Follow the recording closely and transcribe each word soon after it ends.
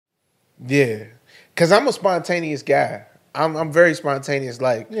Yeah, because I'm a spontaneous guy. I'm very spontaneous.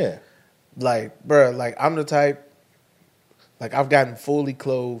 Like, bro, like I'm the type. Like I've gotten fully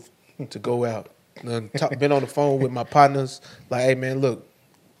clothed to go out. Been on the phone with my partners. Like, hey man, look,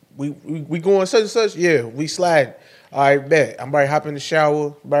 we going such and such. Yeah, we slide. All right, bet. I'm about to hop in the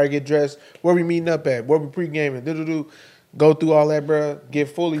shower. About to get dressed. Where we meeting up at? Where we pre-gaming? Go through all that, bro. Get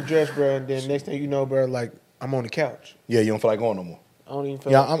fully dressed, bro. And then next thing you know, bro, like I'm on the couch. Yeah, you don't feel like going no more. I don't even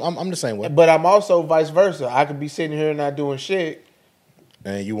feel. Yeah, I'm the same way. But I'm also vice versa. I could be sitting here not doing shit,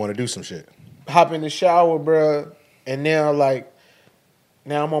 and you want to do some shit. Hop in the shower, bro, and now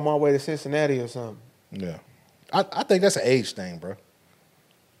I'm on my way to Cincinnati or something. Yeah, I think that's an age thing, bro.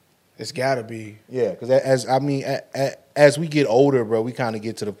 It's gotta be. Yeah, because as we get older, bro, we kind of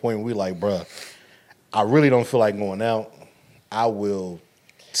get to the point where we like, bro, I really don't feel like going out. I will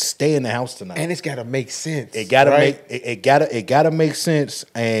stay in the house tonight, and it's gotta make sense. It gotta make sense,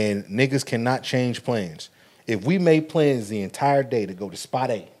 and niggas cannot change plans. If we made plans the entire day to go to spot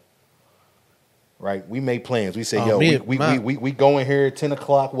A, right? We made plans. We say, we going here at 10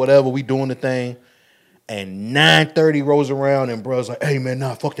 o'clock, whatever. We doing the thing. And 9:30 rolls around and bro's like, hey, man,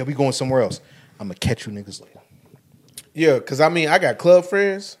 nah, fuck that. We going somewhere else. I'm going to catch you niggas later. Yeah, because, I got club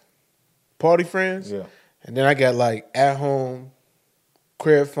friends, party friends. Yeah. And then I got, like, at home,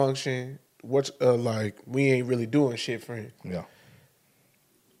 crib function, we ain't really doing shit friends. Yeah.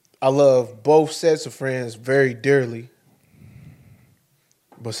 I love both sets of friends very dearly.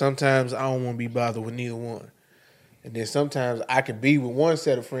 But sometimes I don't want to be bothered with neither one. And then sometimes I can be with one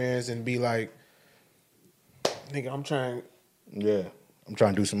set of friends and be like, nigga, I'm trying to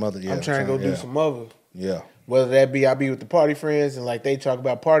do some other. Yeah, I'm trying to go do some other. Yeah. Whether that be I be with the party friends and like they talk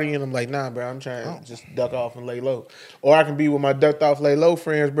about partying, I'm like, nah, bro, I'm trying to just duck off and lay low. Or I can be with my ducked off, lay low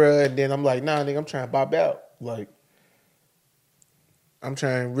friends, bro, and then I'm like, nah, nigga, I'm trying to bop out. Like, I'm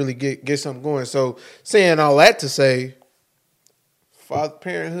trying to really get something going. So saying all that to say,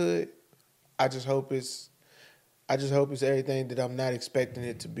 parenthood, I just hope it's everything that I'm not expecting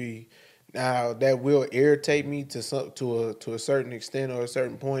it to be. Now that will irritate me to a certain extent or a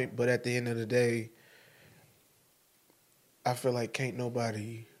certain point, but at the end of the day, I feel like can't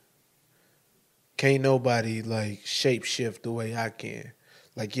nobody like shape shift the way I can.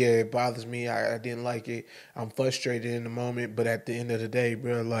 Like, yeah, it bothers me. I didn't like it. I'm frustrated in the moment, but at the end of the day,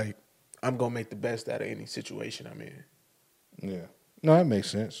 bro, like I'm gonna make the best out of any situation I'm in. Yeah. No, that makes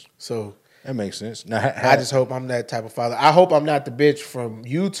sense. So that makes sense. Now, I just hope I'm that type of father. I hope I'm not the bitch from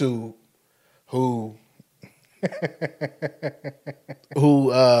YouTube who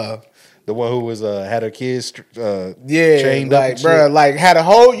the one who was had her kids chained up, like, bro, like had a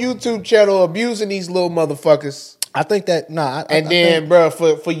whole YouTube channel abusing these little motherfuckers. I think that bro,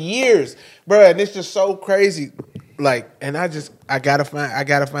 for years, bro, and it's just so crazy. Like, and I gotta find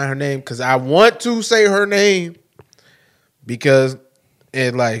her name because I want to say her name because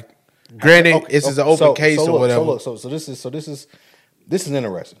it like, granted, this is an open case or whatever. So this is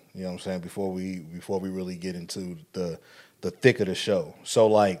interesting. You know what I'm saying? Before we really get into the thick of the show. So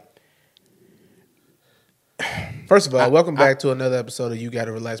like, first of all, welcome back to another episode of You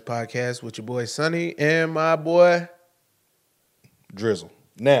Gotta Relax podcast with your boy Sonny and my boy Drizzle.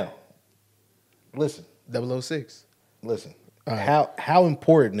 Now, listen, 006. Listen, right. How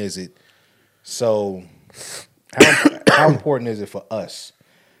important is it? So, how important is it for us?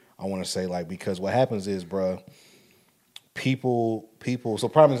 I want to say, like, because what happens is, bro, people. So,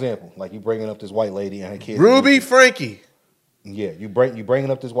 prime example, like you bringing up this white lady and her kids. Ruby Frankie. Yeah, you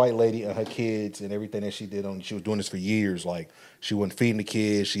bringing up this white lady and her kids and everything that she did she was doing this for years. Like, she wasn't feeding the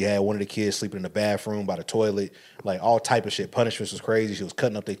kids. She had one of the kids sleeping in the bathroom by the toilet. Like, all type of shit. Punishments was crazy. She was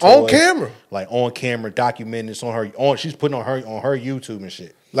cutting up their toys. On camera. Like, on camera, documenting this she's putting on her YouTube and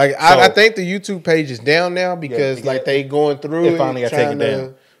shit. Like, so, I think the YouTube page is down now because like they going through it. Finally got taken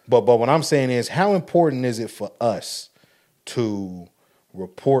down. But what I'm saying is, how important is it for us to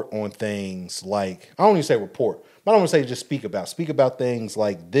report on things like, I don't even say report, but I don't want to say just speak about things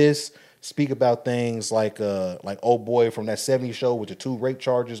like this, speak about things like old boy from that 70s show with the 2 rape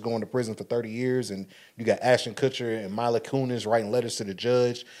charges going to prison for 30 years, and you got Ashton Kutcher and Mila Kunis writing letters to the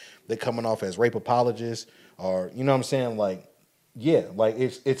judge. They're coming off as rape apologists, or you know what I'm saying? Like, yeah, like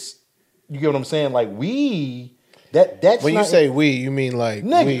it's you get what I'm saying? Like that's when you say we, you mean like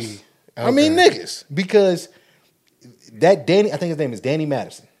niggas. We. Okay. I mean niggas, because that Danny, I think his name is Danny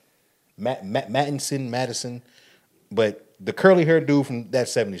Madison, Madison. But the curly haired dude from that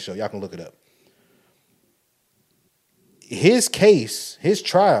 70s show, y'all can look it up. His case, his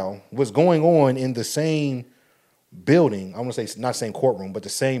trial was going on in the same building. I want to say not same courtroom, but the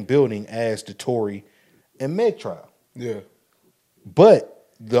same building as the Tory and Meg trial. Yeah. But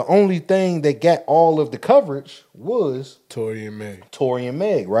the only thing that got all of the coverage was Tory and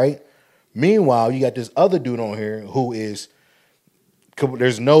Meg, right? Meanwhile, you got this other dude on here who is,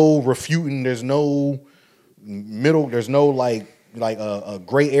 there's no refuting, there's no middle, there's no like a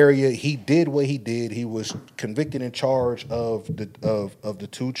gray area. He did what he did. He was convicted and charged of the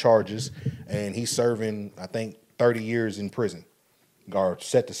two charges, and he's serving, I think, 30 years in prison, or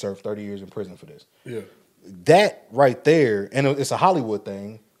set to serve 30 years in prison for this. Yeah. That right there, and it's a Hollywood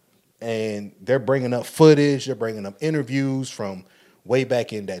thing, and they're bringing up footage, they're bringing up interviews from way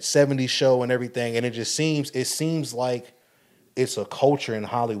back in that 70s show and everything, and it seems like it's a culture in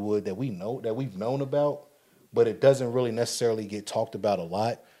Hollywood that we've known about, but it doesn't really necessarily get talked about a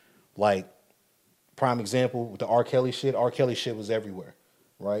lot. Like, prime example with the R. Kelly shit was everywhere,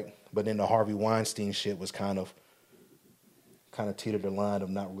 right? But then the Harvey Weinstein shit was kind of teetered the line of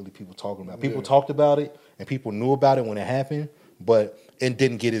not really people talking about. People talked about it and people knew about it when it happened, but it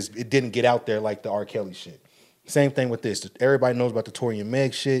didn't get out there like the R. Kelly shit. Same thing with this. Everybody knows about the Tory and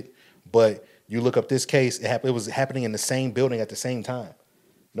Meg shit, but you look up this case, it was happening in the same building at the same time.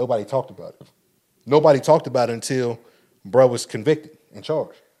 Nobody talked about it. Nobody talked about it until bro was convicted and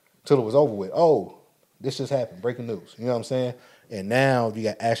charged. Until it was over with. Oh, this just happened. Breaking news. You know what I'm saying? And now you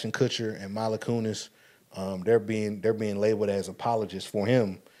got Ashton Kutcher and Mila Kunis. They're being labeled as apologists for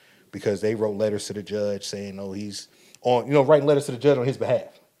him because they wrote letters to the judge saying, "Oh, he's on," writing letters to the judge on his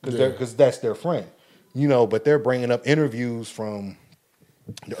behalf because that's their friend, But they're bringing up interviews from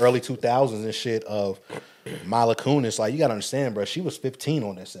the early 2000s and shit of Mila Kunis. Like, you gotta understand, bro, she was 15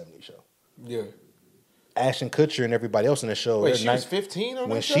 on that 70s show. Yeah. Ashton Kutcher and everybody else in the show. Wait, she was 15 on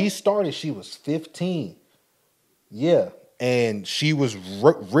that show? When she started, she was 15. Yeah. And she was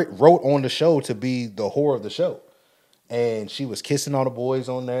wrote on the show to be the whore of the show. And she was kissing all the boys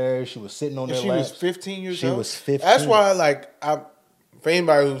on there. She was sitting on their laps. She was 15 years old? She was 15. That's why, for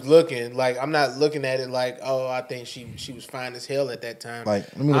anybody who's looking, I'm not looking at it like, oh, I think she was fine as hell at that time.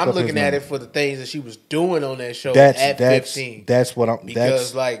 I'm looking at it for the things that she was doing on that show at 15. That's what I'm...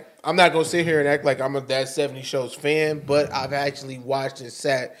 Because, I'm not going to sit here and act like I'm a That 70 Show's fan, but I've actually watched and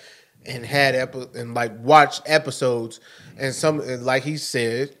sat and watched episodes, and like he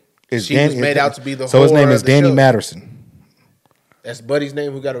said, she was made out to be the whore. So his name is Danny Matterson. That's Buddy's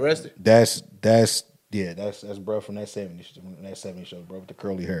name who got arrested. That's bro from that 70 show, bro, with the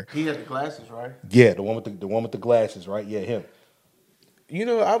curly hair. He had the glasses, right? Yeah, the one with the glasses, right? Yeah, him.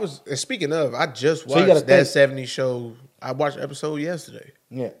 Speaking of, I just watched That 70 Show. I watched an episode yesterday.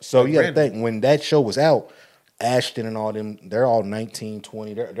 Yeah, so you got to think, when that show was out, Ashton and all them, they're all 19,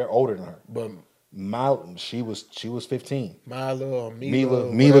 20. They're older than her. But she was 15. Mila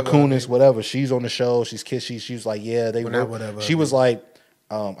Kunis, whatever. She's on the show. She's kissed. She was like, yeah, they were. Whatever. She was like,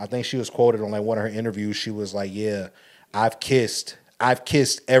 I think she was quoted on one of her interviews. She was like, yeah, I've kissed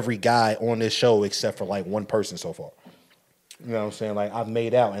every guy on this show except for one person so far. You know what I'm saying? I've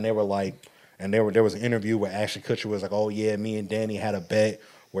made out, and they were like, there was an interview where Ashton Kutcher was like, oh yeah, me and Danny had a bet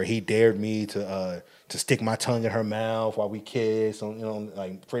where he dared me to stick my tongue in her mouth while we kiss,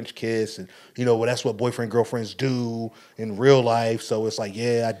 French kiss, and that's what boyfriend girlfriends do in real life. So it's like,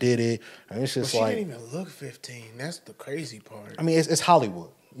 yeah, I did it, and it's just she didn't even look 15. That's the crazy part. I mean, it's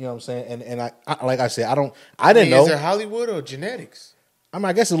Hollywood. You know what I'm saying? And I like I said, I didn't know. Is it Hollywood or genetics? I mean,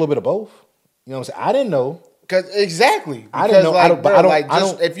 I guess a little bit of both. You know what I'm saying? I didn't know. Exactly. I didn't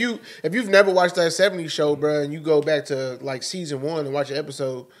know. If you've never watched that 70s show, bro, and you go back to season 1 and watch an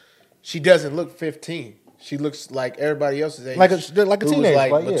episode, she doesn't look 15. She looks like everybody else's age. Like a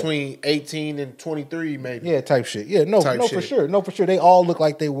teenager. Between 18 and 23, maybe. Yeah, type shit. Yeah, for sure. No, for sure. They all look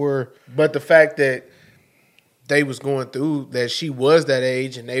like they were. But the fact that they was going through, that she was that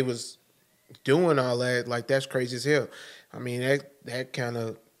age and they was doing all that, that's crazy as hell. I mean, that kind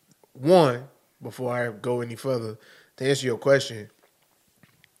of, before I go any further, to answer your question,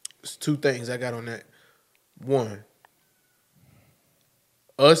 there's two things I got on that. One,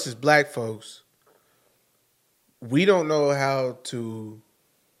 us as black folks, we don't know how to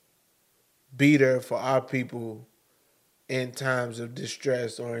be there for our people in times of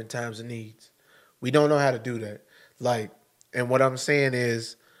distress or in times of needs. We don't know how to do that. And what I'm saying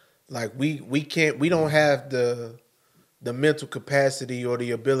is, we don't have the mental capacity or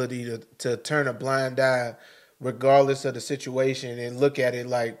the ability to turn a blind eye regardless of the situation and look at it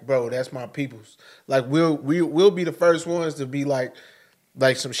like, bro, that's my people's. We'll be the first ones to be like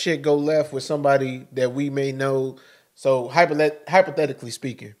some shit go left with somebody that we may know. So hypothetically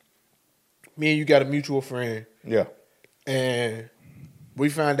speaking, me and you got a mutual friend. Yeah. And we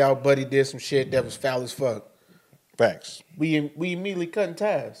find out Buddy did some shit that was foul as fuck. Facts. We immediately cutting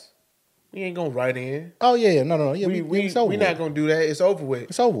ties. We ain't gonna write in. Oh yeah, no. Yeah, we not gonna do that. It's over with.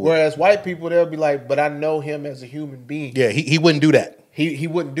 It's over with. Whereas white people, they'll be like, but I know him as a human being. Yeah, he wouldn't do that. He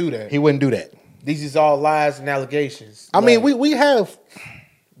wouldn't do that. He wouldn't do that. These is all lies and allegations. I mean, we have.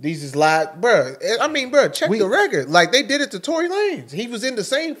 These is lies, bro. I mean, bro, check the record. Like they did it to Tory Lanez. He was in the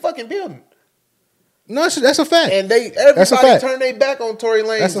same fucking building. No, that's a fact. And everybody turned their back on Tory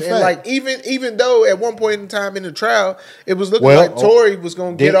Lanez. That's a fact. And like even though at one point in time in the trial, it was looking like Tory was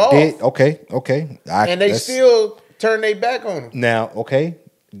gonna get off. Okay. And they still turned their back on him. Now, okay,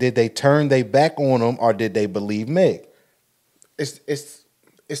 did they turn their back on him or did they believe Meg? It's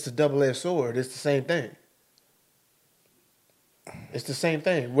the double-edged sword. It's the same thing. It's the same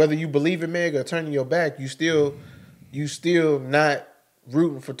thing. Whether you believe in Meg or turning your back, you still not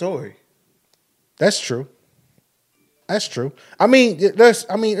rooting for Tory. That's true. That's true. I mean,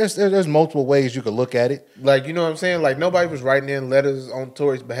 there's multiple ways you could look at it. Like, you know what I'm saying? Like, nobody was writing in letters on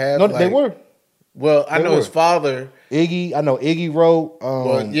Tory's behalf. No, like, they were. Well, I know his father. Iggy wrote.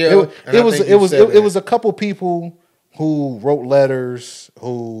 Yeah, it was a couple people who wrote letters.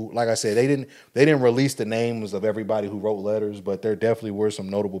 Who, like I said, they didn't release the names of everybody who wrote letters, but there definitely were some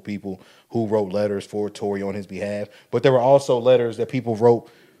notable people who wrote letters for Tory on his behalf. But there were also letters that people wrote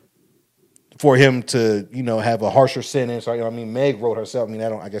for him to, have a harsher sentence. Or, Meg wrote herself.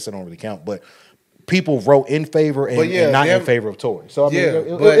 I guess I don't really count, but people wrote in favor and not in favor of Tory. So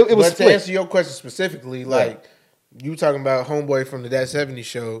it was split. To answer your question specifically, like you talking about homeboy from the That 70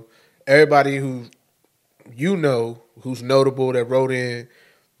 show, everybody who who's notable that wrote in,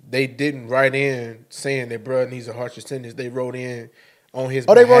 they didn't write in saying that bruh needs a harsher sentence. They wrote in on his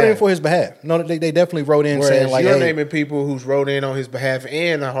behalf. They wrote in for his behalf. No, they definitely wrote in saying like, you're naming people who's wrote in on his behalf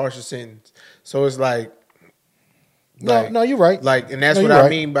and a harsher sentence. So it's like, no, you're right. Like, and that's what I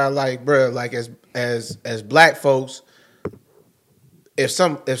mean by like, bruh, like as black folks, if a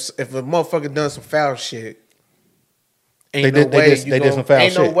motherfucker done some foul shit, ain't no way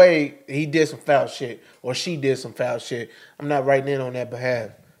he did some foul shit or she did some foul shit. I'm not writing in on that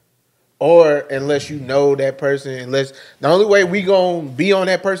behalf. Or unless you know that person, the only way we gonna be on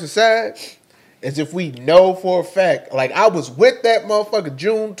that person's side is if we know for a fact. Like I was with that motherfucker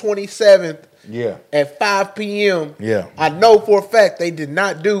June 27th. Yeah. At 5 p.m. Yeah. I know for a fact they did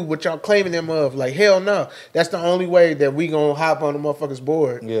not do what y'all claiming them of. Like, hell no. That's the only way that we gonna hop on the motherfucker's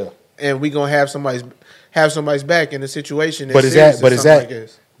board. Yeah. And we gonna have somebody's back in a situation. But is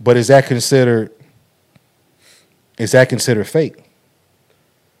that considered fake?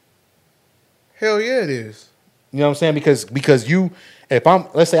 Hell yeah, it is. You know what I'm saying? Because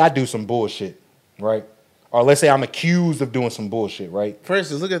let's say I do some bullshit, right? Or let's say I'm accused of doing some bullshit, right? For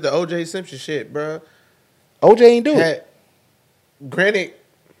instance, look at the O.J. Simpson shit, bro. O.J. ain't do it. Granted,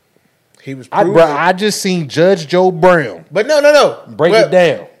 he was proven. I just seen Judge Joe Brown. But no. Break it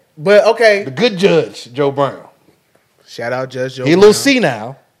down. But, okay. The good Judge Joe Brown. Shout out Judge Joe Brown. He a little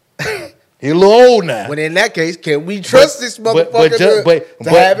senile. He a little old now. But in that case, can we trust this motherfucker to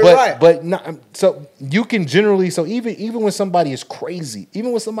have it right? But not, so you can generally, so even when somebody is crazy,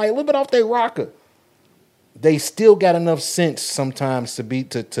 even when somebody a little bit off their rocker, they still got enough sense sometimes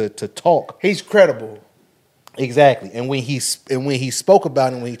to talk. He's credible. Exactly. And when he spoke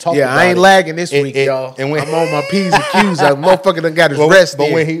about it, when he talked about it. Yeah, I ain't lagging this week, y'all. And I'm on my P's and Q's. That motherfucker done got his rest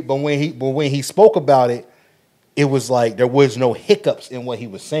in. But when he spoke about it, it was like there was no hiccups in what he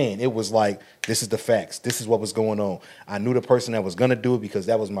was saying. It was like, this is the facts. This is what was going on. I knew the person that was going to do it because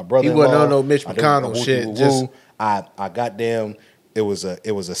that was my brother-in-law. He wasn't on no Mitch McConnell shit. I goddamn, it was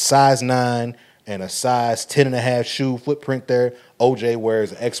a size 9 and a size 10.5 shoe footprint there. OJ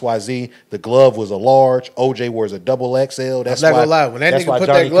wears an XYZ. The glove was a large. OJ wears a double XL. That's I'm not gonna lie. When that nigga put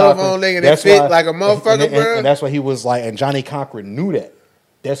that glove on, nigga, it fit like a motherfucker, bro. And that's why he was like, and Johnny Cochran knew that.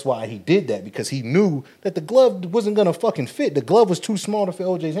 That's why he did that, because he knew that the glove wasn't gonna fucking fit. The glove was too small to fit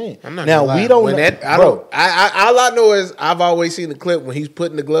OJ's hand. I'm not now we don't. All I know is I've always seen the clip when he's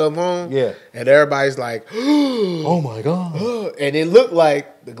putting the glove on. Yeah, and everybody's like, "Oh my god!" And it looked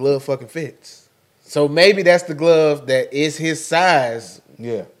like the glove fucking fits. So maybe that's the glove that is his size.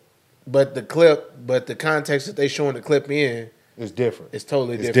 Yeah, but the context that they showing the clip in is different. It's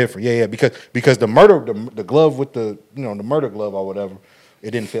totally different. It's different. Yeah, because the glove with the the murder glove or whatever. It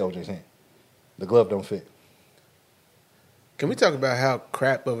didn't fit OJ's hand. The glove don't fit. Can we talk about how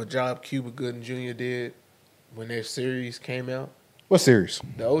crap of a job Cuba Gooding Jr. did when their series came out? What series?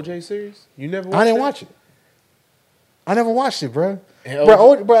 The OJ series? You never watched it? I didn't watch it. I never watched it, bro.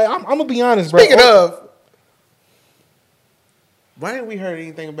 Bro, I'm going to be honest, bro. Speaking of, why didn't we heard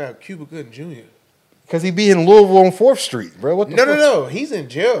anything about Cuba Gooding Jr.? Because he be in Louisville on 4th Street, bro. What the fuck? No. He's in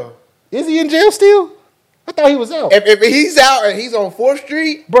jail. Is he in jail still? I thought he was out. If he's out and he's on 4th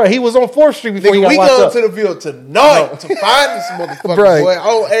Street, bro, he was on 4th Street before he got we locked going up. to the field tonight to find this motherfucker, Bruh. boy.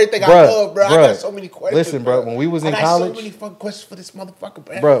 Oh, everything I love, bro. I got so many questions. Listen, bro, when we was in college, I got so many fucking questions for this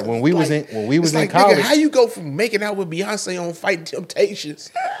motherfucker, bro. When we was in college, nigga, how you go from making out with Beyonce on Fighting Temptations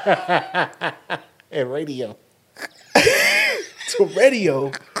and radio to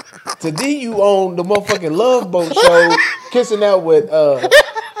radio to then you on the motherfucking Love Boat show kissing out with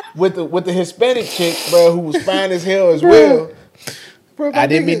the Hispanic chick, bro, who was fine as hell as well. Bro, I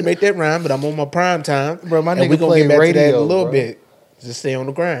didn't mean to make that rhyme, but I'm on my prime time, bro. My and nigga we gonna played get back radio, to that in a little bro. bit. Just stay on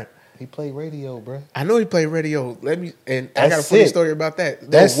the grind. He played radio, bro. I know he played radio. I got a That's funny sick. story about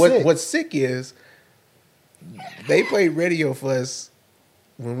that. That's sick. What's sick is they played radio for us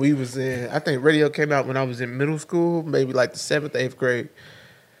when we was in. I think radio came out when I was in middle school, maybe like the 7th, 8th grade.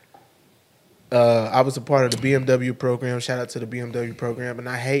 I was a part of the BMW program. Shout out to the BMW program. And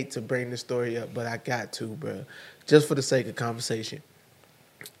I hate to bring this story up, but I got to, bro. Just for the sake of conversation.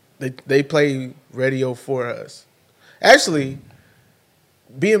 They play radio for us. Actually,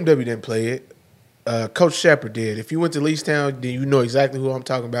 BMW didn't play it. Coach Shepard did. If you went to Leestown, then you know exactly who I'm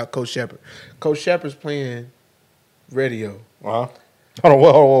talking about, Coach Shepard. Coach Shepard's playing radio. Uh-huh. Hold on,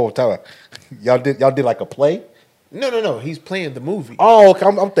 whoa, time out. Y'all did like a play? No. He's playing the movie. Oh, okay.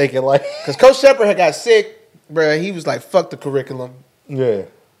 I'm thinking like because Coach Shepard had got sick, bro. He was like, "Fuck the curriculum." Yeah.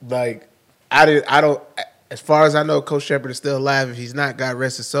 Like, I don't. As far as I know, Coach Shepard is still alive. If he's not, God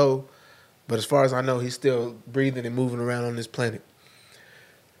rest his soul. But as far as I know, he's still breathing and moving around on this planet.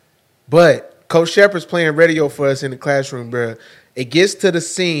 But Coach Shepard's playing radio for us in the classroom, bro. It gets to the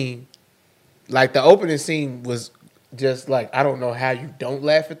scene, like the opening scene was just like, I don't know how you don't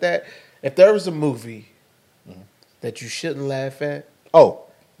laugh at that. If there was a movie that you shouldn't laugh at,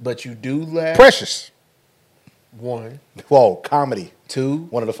 but you do laugh. Precious. 1. Whoa, comedy. 2.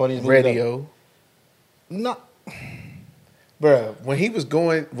 One of the funniest radio. No. Bruh, when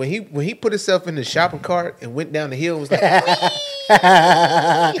he put himself in the shopping cart and went down the hill and was like,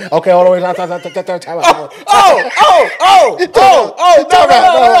 okay, hold on, time out.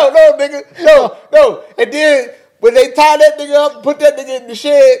 No, nigga. No. And then when they tie that nigga up, put that nigga in the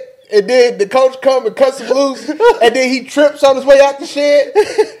shed, and then the coach come and cuts him loose, and then he trips on his way out the shed.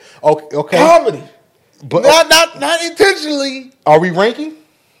 Okay. Comedy. But not intentionally. Are we ranking?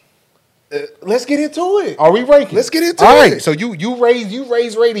 Let's get into it. Are we ranking? Let's get into it. All right. So you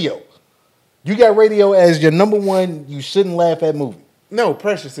raise radio. You got radio as your number one. You shouldn't laugh at movie. No,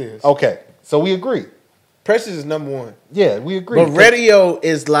 Precious is. Okay. So we agree. Precious is number one. Yeah, we agree. But radio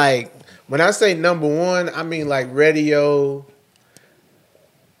is like, when I say number one, I mean like radio.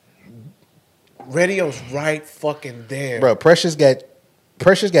 Radio's right fucking there. Bro, Precious got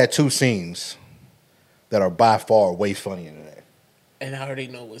 2 scenes that are by far way funnier than that. And I already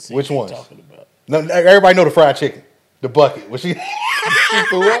know what scene Which you're ones? talking about. No, everybody know the fried chicken, the bucket. Was she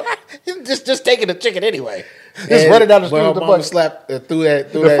threw up? just taking the chicken anyway. Just running down the street with the bucket. Slap through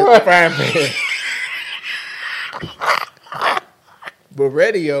that frying pan. But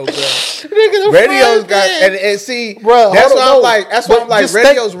radio, bro. Radio's got and see, bro. That's why I'm like,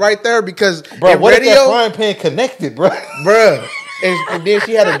 radio's right there because bro, what radio, if that frying pan connected, bro? Bro, and then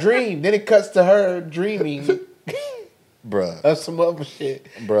she had a dream. Then it cuts to her dreaming. Bruh. Of some other shit.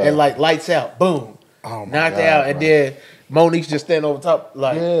 Bruh. And like lights out. Boom. Oh my knocked God, out. bro. And then Monique's just standing over top.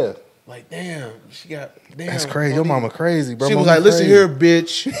 Like, yeah. Like, damn. She got, damn. That's crazy. Your mama crazy, bro. She was Mama's like, listen crazy. here,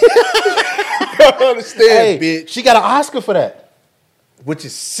 bitch. I don't understand, bitch. She got an Oscar for that. Which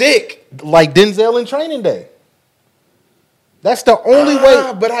is sick. Like Denzel in Training Day. That's the only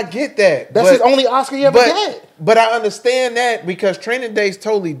way. But I get that. That's his only Oscar he ever got. But I understand that because Training Day is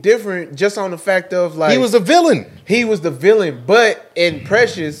totally different just on the fact of like. He was a villain. He was the villain. But in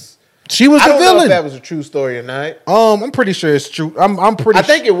Precious, she was the villain. I don't know if that was a true story or not. I'm pretty sure it's true. I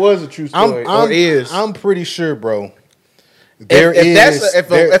think it was a true story. Or is. I'm pretty sure, bro.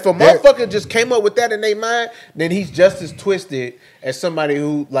 If a motherfucker just came up with that in their mind, then he's just as twisted as somebody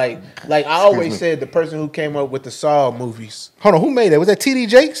who like I always said, the person who came up with the Saw movies. Hold on, who made that? Was that T.D.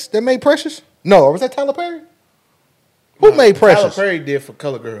 Jakes that made Precious? No, or was that Tyler Perry? Who made Precious? Tyler Perry did for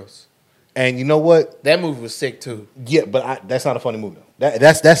Color Girls. And you know what? That movie was sick too. Yeah, but that's not a funny movie.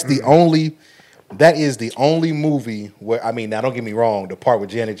 That's the only. That is the only movie where, I mean, now don't get me wrong, the part with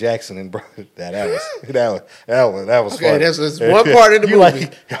Janet Jackson and bro, that was okay, funny. That's one part of the movie.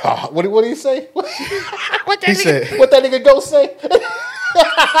 Like, oh, what did he say? What that nigga Ghost say?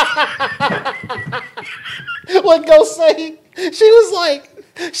 What Ghost say? She was like,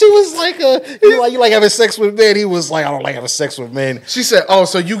 She was like, you like having sex with men. He was like, I don't like having sex with men. She said, "Oh,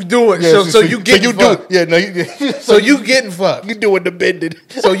 so you do it? Yeah, so you getting fucked? Yeah, no, so you getting fucked? You doing the bending?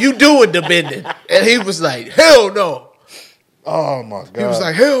 So you doing the bending?" And he was like, "Hell no." Oh my god. He was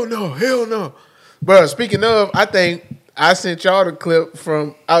like, "Hell no, hell no." Bro, speaking of, I think I sent y'all the clip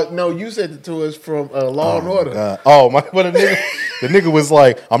from. No, you sent it to us from Law and Order. God. Oh my! But the nigga was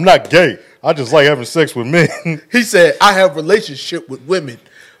like, "I'm not gay. I just like having sex with men." He said, "I have relationship with women,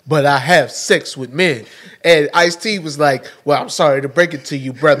 but I have sex with men." And Ice-T was like, "Well, I'm sorry to break it to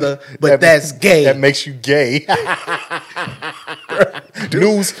you, brother, but that's gay. That makes you gay."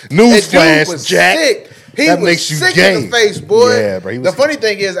 News flash, Jack. Sick. He that was makes you sick gay in the face, boy. Yeah, bro. The funny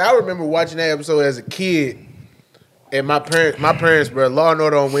thing is, I remember watching that episode as a kid. And my parents, bro, Law and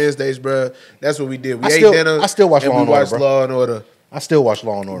Order on Wednesdays, bro. That's what we did. We ate dinner. I still watch Law and Order, bro. Law and Order. I still watch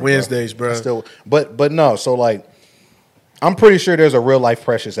Law and Order Wednesdays, bro. But no. So like, I'm pretty sure there's a real life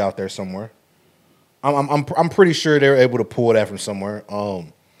Precious out there somewhere. I'm pretty sure they're able to pull that from somewhere.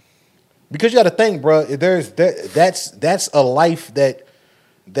 Because you got to think, bro. That's a life that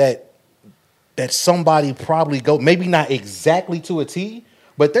somebody probably maybe not exactly to a T,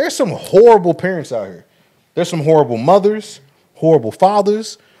 but there's some horrible parents out here. There's some horrible mothers, horrible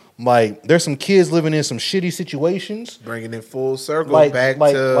fathers. Like there's some kids living in some shitty situations. Bringing it full circle back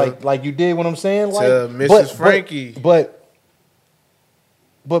to you did what I'm saying. To Mrs. Frankie. But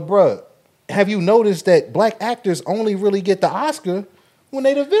bruh, have you noticed that black actors only really get the Oscar when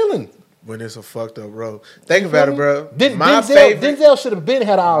they the villain? When it's a fucked up role. Think about it, bro. Denzel should have been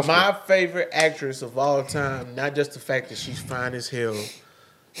had an Oscar. My favorite actress of all time, not just the fact that she's fine as hell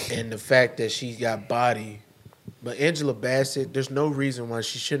and the fact that she's got body, but Angela Bassett, there's no reason why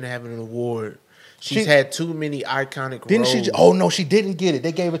she shouldn't have an award. She's had too many iconic roles. She? Oh no, she didn't get it.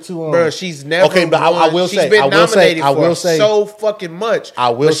 They gave it to bro. She's never. Okay, but I will say, she's been nominated for so fucking much.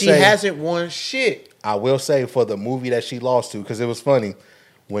 But she hasn't won shit. I will say for the movie that she lost to, because it was funny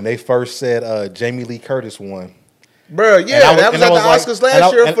when they first said Jamie Lee Curtis won. Bro, yeah, that was at the Oscars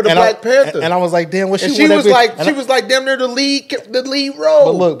last year for the Black Panther. And I was like, damn, what she won? She was like damn near the lead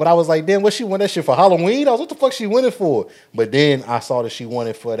role. But I was like, damn, what she won that shit for Halloween? I was, what the fuck she winning for? But then I saw that she won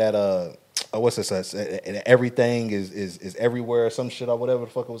it for that what's this? Everything is everywhere or some shit or whatever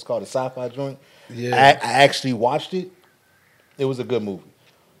the fuck it was called, a sci-fi joint. Yeah, I actually watched it. It was a good movie.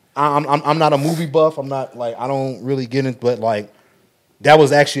 I'm not a movie buff. I'm not like I don't really get it, but like. That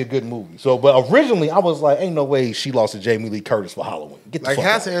was actually a good movie. So, but originally I was like, ain't no way she lost to Jamie Lee Curtis for Halloween. Get the fuck out.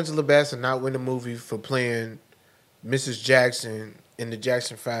 How's Angela Bassett not win the movie for playing Mrs. Jackson in the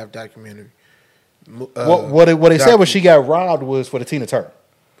Jackson 5 documentary? What they said when she got robbed was for the Tina Turner.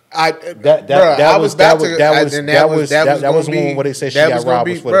 That was the one where they said she got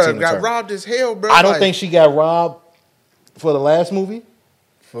robbed was for the Tina Turner. Got robbed as hell, bro. I don't think she got robbed for the last movie.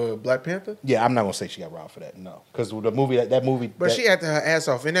 For Black Panther? Yeah, I'm not gonna say she got robbed for that. No, because the movie that movie. But she acted her ass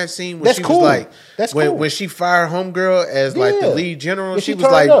off in that scene when she was like, when she fired homegirl as like the lead general. She was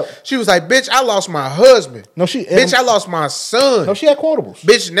like, "Bitch, I lost my husband. Bitch, I lost my son. No, she had quotables.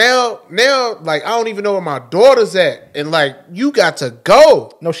 Bitch, now, like I don't even know where my daughter's at, and like you got to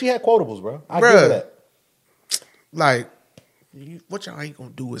go. No, she had quotables, bro. I give her that. Like. What y'all ain't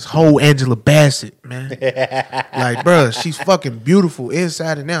gonna do is hold Angela Bassett, man. Like, bro, she's fucking beautiful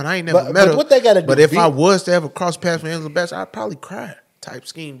inside and out. I ain't never met her. What they gotta do? But if I was to ever cross paths with Angela Bassett, I'd probably cry. Type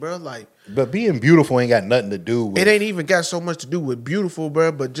scheme, bro. Like, but being beautiful ain't got nothing to do with it. Ain't even got so much to do with beautiful,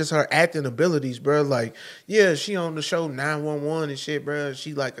 bro. But just her acting abilities, bro. Like, yeah, she on the show 911 and shit, bro.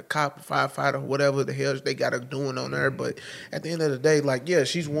 She like a cop, firefighter, whatever the hell they got her doing on her. But at the end of the day, like, yeah,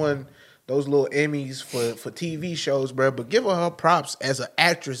 she's won those little Emmys for TV shows, bro. But give her props as an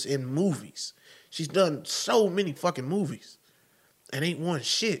actress in movies. She's done so many fucking movies and ain't won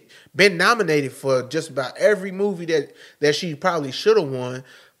shit. Been nominated for just about every movie that she probably should have won,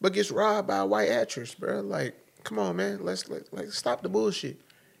 but gets robbed by a white actress, bro. Like, come on, man. Let's stop the bullshit.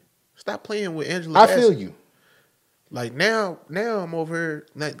 Stop playing with Angela Bassett. I feel you. Like now I'm over here.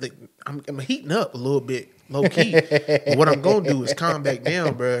 Like, I'm heating up a little bit. Low key. But what I'm gonna do is calm back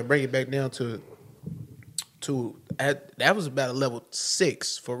down, bro, and bring it back down to that was about a level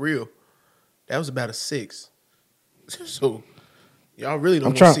 6 for real. That was about a 6. So y'all really don't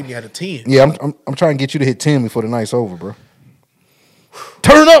want to see me at a 10. Yeah, I'm trying to get you to hit 10 before the night's over, bro.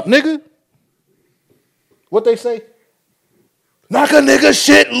 Turn up, nigga. What they say? Knock a nigga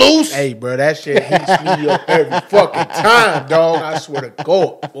shit loose. Hey, bro, that shit heats me up every fucking time, dog. I swear to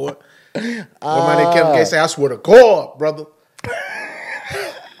God, boy. What my nigga Kevin Gates say? I swear to God, brother.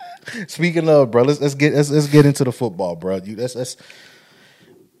 Speaking of, bro, let's get into the football, bro.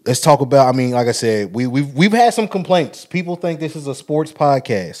 let's talk about. I mean, like I said, we've had some complaints. People think this is a sports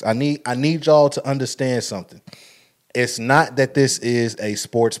podcast. I need y'all to understand something. It's not that this is a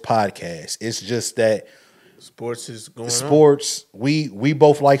sports podcast. It's just that sports is going sports. On. We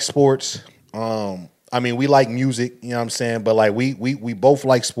both like sports. I mean, we like music. You know what I'm saying? But like we both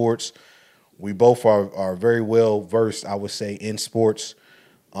like sports. We both are very well versed, I would say, in sports.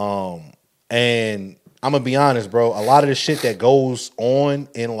 And I'm gonna be honest, bro. A lot of the shit that goes on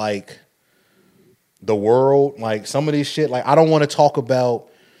in like the world, like some of this shit, like I don't want to talk about.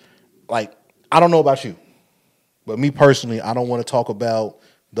 Like I don't know about you, but me personally, I don't want to talk about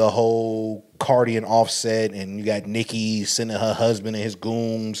the whole Cardi and Offset, and you got Nicki sending her husband and his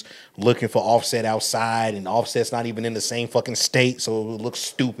goons looking for Offset outside, and Offset's not even in the same fucking state, so it looks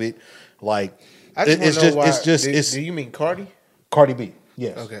stupid. Like it's just. Do you mean Cardi? Cardi B,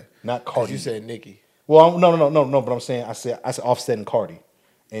 yes. Okay, not Cardi. You said Nicki. Well, no. But I'm saying I said Offset and Cardi,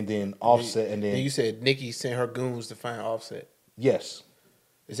 and then Offset, and then you said Nicki sent her goons to find Offset. Yes.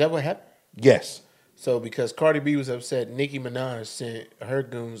 Is that what happened? Yes. So because Cardi B was upset, Nicki Minaj sent her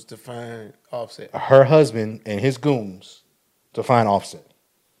goons to find Offset. Her husband and his goons to find Offset.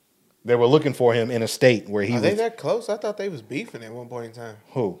 They were looking for him in a state where he was. Are they that close? I thought they was beefing at one point in time.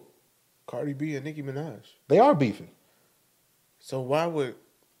 Who? Cardi B and Nicki Minaj. They are beefing. So why would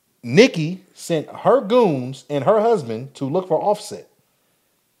Nicki sent her goons and her husband to look for Offset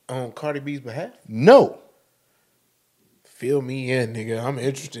on Cardi B's behalf? No. Fill me in, nigga. I'm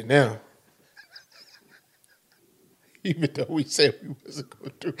interested now. Even though we said we wasn't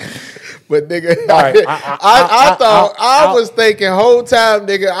going to do it. But, nigga, right, I was thinking whole time,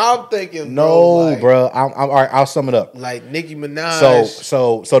 nigga, I'm thinking, bro. All right, I'll sum it up. Like Nicki Minaj.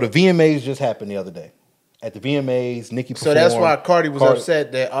 So the VMAs just happened the other day. At the VMAs, Nicki performed. So that's why Cardi was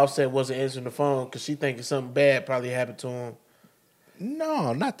upset that Offset wasn't answering the phone because she thinking something bad probably happened to him.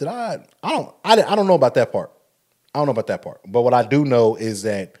 No, not that I don't know about that part. I don't know about that part. But what I do know is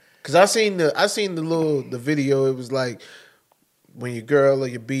that because I seen the video. It was like when your girl or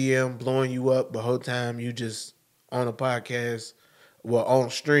your BM blowing you up the whole time you just on a podcast, well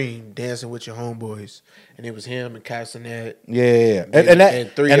on stream dancing with your homeboys, and it was him and Castanet. Yeah.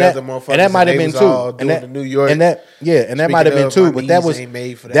 And three other motherfuckers. And that might have been too. And that New York. And that might have been too. But that was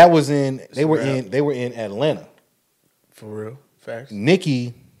that was in they were in Atlanta. For real, facts.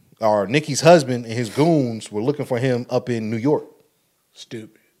 Nicki's husband and his goons were looking for him up in New York.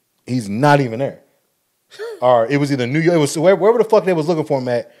 Stupid. He's not even there. Or it was either New York. It was wherever the fuck they was looking for him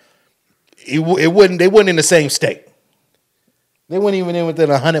at. They wasn't in the same state. They weren't even in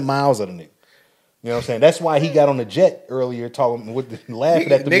within 100 miles of the nigga. You know what I'm saying? That's why he got on the jet earlier,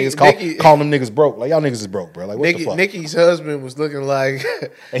 laughing at the niggas, calling them niggas broke. Like y'all niggas is broke, bro. Like what the fuck? Nicki's husband was looking like,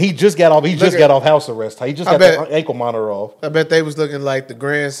 and he just got off. He just got off house arrest. He just got the ankle monitor off. I bet they was looking like the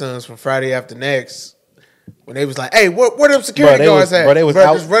grandsons from Friday After Next. When they was like, "Hey, where them security guards at?" They was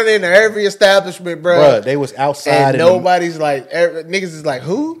just running into every establishment, bro. Bro, they was outside, and nobody's like, niggas is like,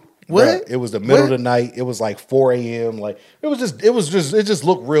 "Who? What?" Bruh, it was the middle of the night. It was like 4 a.m. Like it just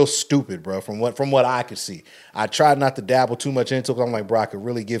looked real stupid, bro. From what I could see, I tried not to dabble too much into it. I'm like, bro, I could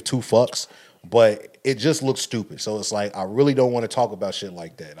really give two fucks, but it just looked stupid. So it's like I really don't want to talk about shit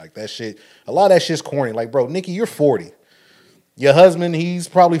like that. Like that shit, a lot of that shit's corny. Like, bro, Nicki, you're 40. Your husband, he's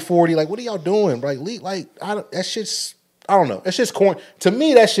probably 40. Like, what are y'all doing? Like, that shit's, I don't know. That shit's corny. To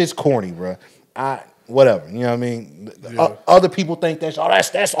me, that shit's corny, bro. Whatever. You know what I mean? Yeah. Other people think that's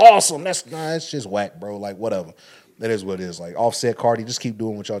awesome. It's just whack, bro. Like, whatever. That is what it is. Like, Offset, Cardi, just keep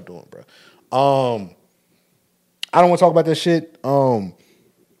doing what y'all doing, bro. I don't want to talk about that shit.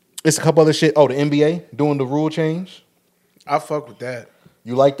 It's a couple other shit. Oh, the NBA doing the rule change. I fuck with that.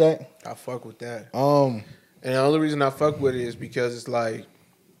 You like that? I fuck with that. And the only reason I fuck with it is because it's like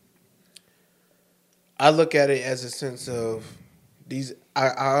I look at it as a sense of these.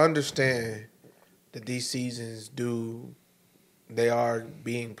 I understand that these seasons they are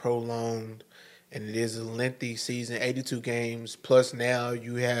being prolonged, and it is a lengthy season, 82 games. Plus now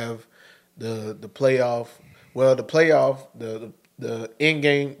you have the playoff. Well, the playoff, the end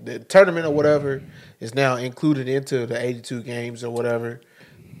game, the tournament or whatever is now included into the 82 games or whatever.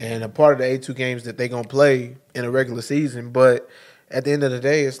 And a part of the 82 games that they going to play in a regular season. But at the end of the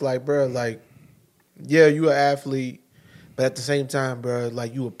day, it's like, bro, like, yeah, you an athlete. But at the same time, bro,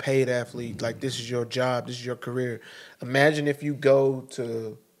 like, you a paid athlete. Like, this is your job. This is your career. Imagine if you go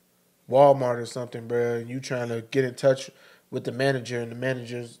to Walmart or something, bro, and you trying to get in touch with the manager. And the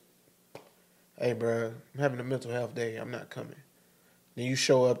manager's, hey, bro, I'm having a mental health day. I'm not coming. Then you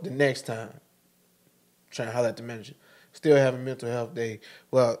show up the next time trying to holler at the manager. Still having a mental health day.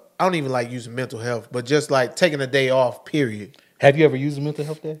 Well, I don't even like using mental health, but just like taking a day off, period. Have you ever used a mental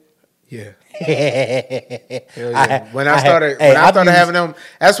health day? Yeah. Hell yeah. When I started having them,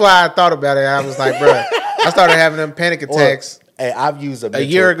 that's why I thought about it. I was like, bro, I started having them panic attacks. Hey, I've used a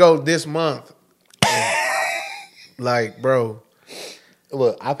year ago this month. Like, bro.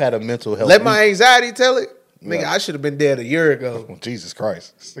 Look, I've had a mental health. Let my anxiety tell it. Nigga, I should have been dead a year ago. Oh, Jesus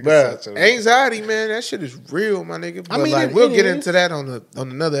Christ. Bro, anxiety, man, that shit is real, my nigga. But I mean, we'll get into that on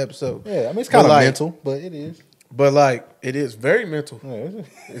another episode. Yeah, I mean, it's kind of mental, but it is. But, like, it is very mental. Yeah,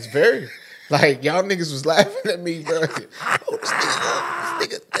 it's very. Like, y'all niggas was laughing at me, bro. Oh,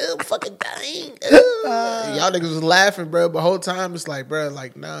 this nigga fucking dying. Y'all niggas was laughing, bro. But the whole time, it's like, bro,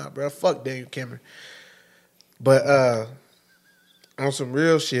 like, nah, bro, fuck Daniel Cameron. But on some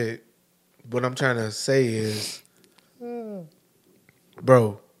real shit, what I'm trying to say is,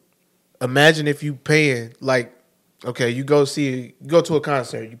 bro, imagine if you paying, like, okay, you go to a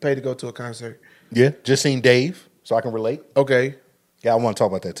concert. You pay to go to a concert. Yeah, just seen Dave, so I can relate. Okay. Yeah, I want to talk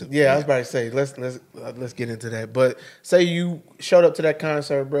about that too. Yeah, I was about to say, let's get into that. But say you showed up to that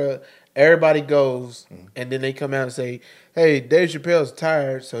concert, bro. Everybody goes, and then they come out and say, hey, Dave Chappelle's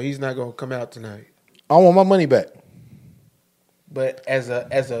tired, so he's not going to come out tonight. I want my money back. But as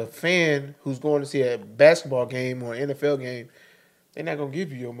a fan who's going to see a basketball game or an NFL game, they're not going to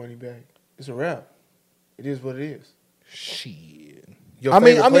give you your money back. It's a wrap. It is what it is. Shit.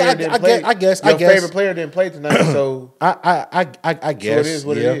 I guess your favorite player didn't play tonight, so I guess so it is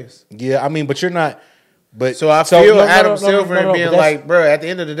what it is. Yeah, I mean, but you're not. But so I feel Adam Silver and being like, bro, at the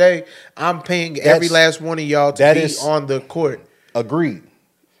end of the day, I'm paying every last one of y'all to be on the court. Agreed.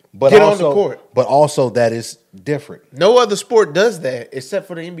 But get also, on the court. But also that is different. No other sport does that except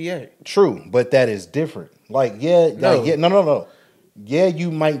for the NBA. True, but that is different. Like, no. Yeah, you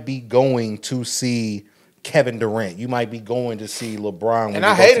might be going to see Kevin Durant. You might be going to see LeBron. And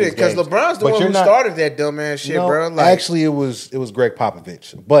I hated it because LeBron's the one who started that dumbass shit, bro. Like, actually, it was Greg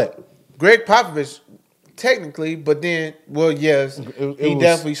Popovich. But Greg Popovich, technically, but then, well, yes, he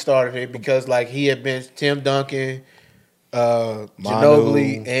definitely started it because, like, he had been Tim Duncan,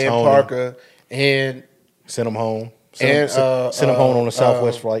 Ginobili, and Tony, Parker, and sent him home. Sent him home on the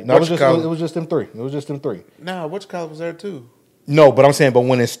Southwest flight. No, it was just them three. Nah, which college was there too? No, but I'm saying, but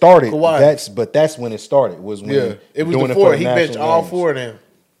when it started, that's when it started. Was when it was before he benched all four of them.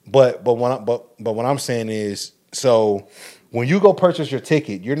 But what I'm saying is, so when you go purchase your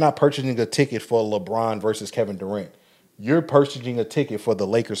ticket, you're not purchasing a ticket for LeBron versus Kevin Durant. You're purchasing a ticket for the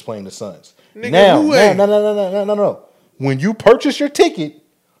Lakers playing the Suns. Nigga, No. When you purchase your ticket,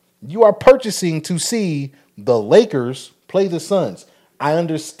 you are purchasing to see the Lakers play the Suns. I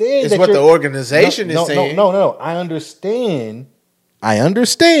understand it's what the organization is saying. No. I understand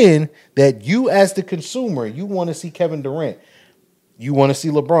that you as the consumer, you want to see Kevin Durant. You want to see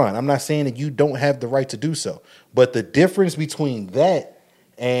LeBron. I'm not saying that you don't have the right to do so. But the difference between that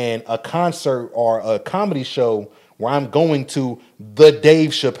and a concert or a comedy show where I'm going to the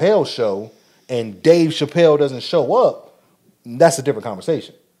Dave Chappelle show and Dave Chappelle doesn't show up, that's a different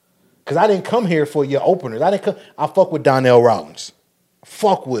conversation. Because I didn't come here for your openers. I fuck with Donnell Rawlings.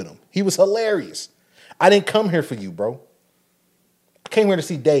 Fuck with him. He was hilarious. I didn't come here for you, bro. I came here to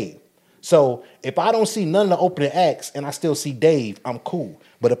see Dave. So if I don't see none of the opening acts and I still see Dave, I'm cool.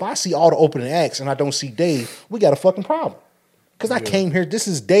 But if I see all the opening acts and I don't see Dave, we got a fucking problem. Because I came here, this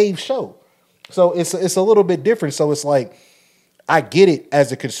is Dave's show. So it's a little bit different. So it's like, I get it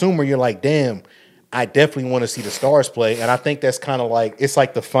as a consumer. You're like, damn, I definitely want to see the stars play. And I think that's kind of like, it's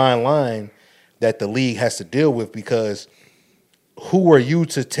like the fine line that the league has to deal with, because who are you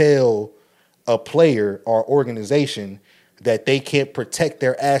to tell a player or organization that they can't protect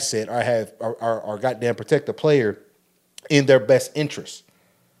their asset or goddamn protect the player in their best interest?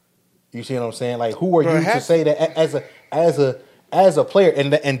 You see what I'm saying? Like, who are you to say that as a player?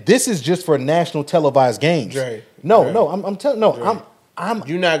 And this is just for national televised games. Dre, I'm telling Dre.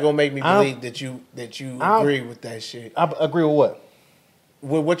 You're not gonna make me believe that you agree with that shit. I agree with what?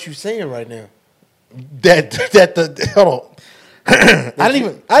 With what you saying right now? Hold on. I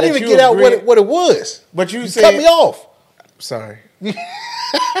didn't even get out what it was. But you cut me off. Sorry.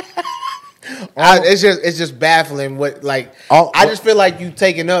 It's just baffling. I just feel like you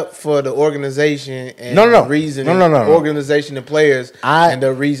taking up for the organization and the reasoning. No. Organization and players and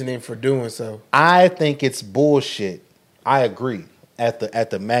the reasoning for doing so. I think it's bullshit. I agree at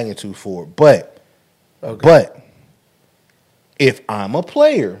the magnitude for it, but if I'm a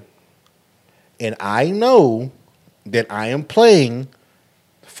player and I know that I am playing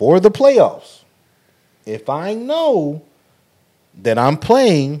for the playoffs, if I know that I'm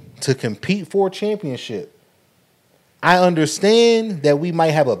playing to compete for a championship, I understand that we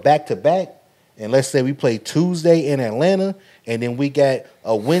might have a back-to-back and let's say we play Tuesday in Atlanta, and then we got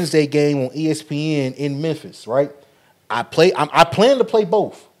a Wednesday game on ESPN in Memphis, right? I plan to play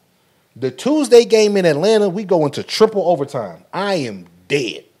both. The Tuesday game in Atlanta, we go into triple overtime. I am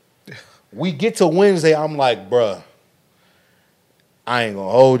dead. We get to Wednesday, I'm like, bruh, I ain't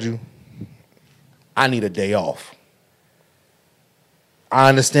gonna hold you. I need a day off. I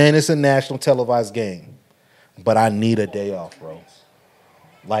understand it's a national televised game, but I need a day off, bro.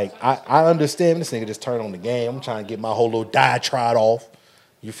 Like, I understand this nigga just turned on the game. I'm trying to get my whole little diatribe off.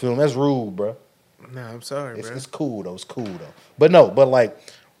 You feel me? That's rude, bro. Nah, I'm sorry, bro. It's cool, though. It's cool, though. But no, but like,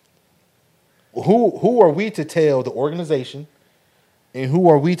 who are we to tell the organization and who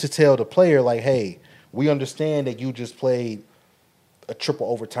are we to tell the player, like, hey, we understand that you just played a triple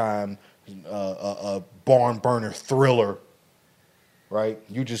overtime, a barn burner thriller, right?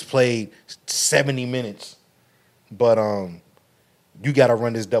 You just played 70 minutes, but you got to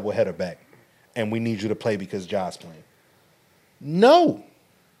run this doubleheader back, and we need you to play because Ja's playing. No.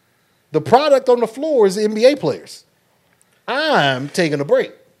 The product on the floor is the NBA players. I'm taking a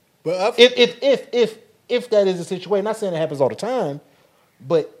break. But if that is the situation, not saying it happens all the time,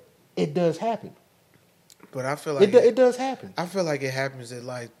 but it does happen. But I feel like it does happen. I feel like it happens at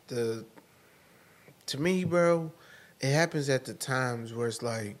like to me, bro, it happens at the times where it's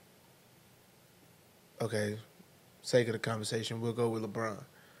like, okay, sake of the conversation, we'll go with LeBron.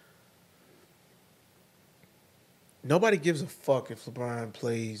 Nobody gives a fuck if LeBron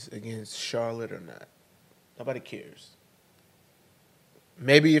plays against Charlotte or not. Nobody cares.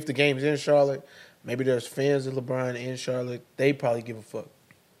 Maybe if the game's in Charlotte, maybe there's fans of LeBron in Charlotte. They probably give a fuck.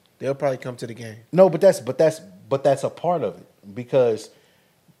 They'll probably come to the game. No, but that's a part of it because,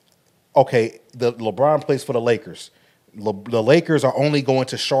 okay, the LeBron plays for the Lakers. The Lakers are only going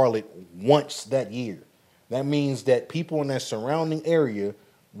to Charlotte once that year. That means that people in that surrounding area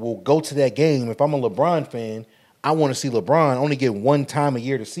will go to that game. If I'm a LeBron fan, I want to see LeBron. I only get one time a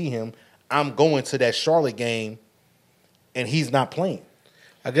year to see him. I'm going to that Charlotte game, and he's not playing.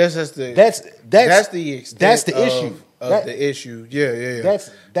 I guess that's the issue. The issue. Yeah. That's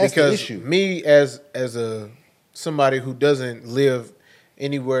because the issue. Me as a somebody who doesn't live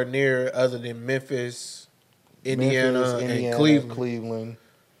anywhere near other than Memphis, Indiana, and Cleveland.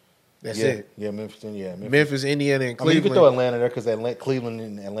 That's it. Yeah, Memphis, Memphis, Indiana, and Cleveland. I mean, you can throw Atlanta there because Cleveland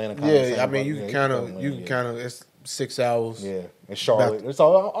and Atlanta. Yeah, I mean, you can kind of. It's 6 hours. Yeah, and Charlotte. It's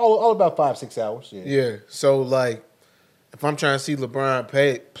all about 5-6 hours. Yeah. So like, if I'm trying to see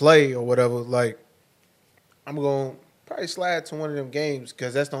LeBron play or whatever, like, I'm going to probably slide to one of them games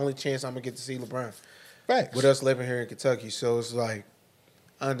because that's the only chance I'm going to get to see LeBron. Facts. With us living here in Kentucky. So it's like,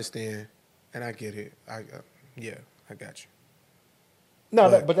 I understand and I get it. I got you. No,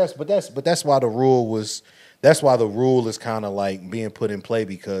 but that's why the rule was. That's why the rule is kind of like being put in play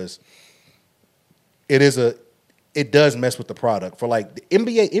because it does mess with the product. For like the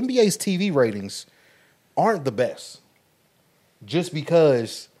NBA's TV ratings aren't the best. Just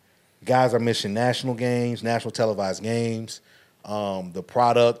because guys are missing national games, national televised games, the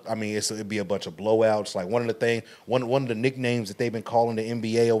product. I mean, it'd be a bunch of blowouts. Like one of the nicknames that they've been calling the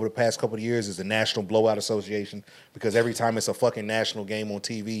NBA over the past couple of years is the National Blowout Association because every time it's a fucking national game on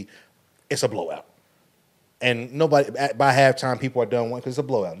TV, it's a blowout. And nobody by halftime people are done one because it's a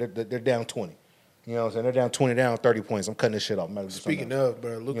blowout. They're down 20. You know what I'm saying? They're down 20, down 30 points. I'm cutting this shit off. Speaking of,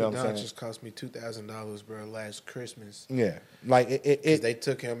 bro, Luka Doncic just cost me $2,000, bro, last Christmas. Yeah, like they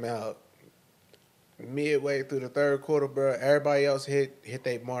took him out midway through the third quarter, bro. Everybody else hit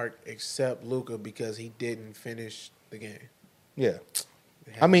their mark except Luka because he didn't finish the game. Yeah,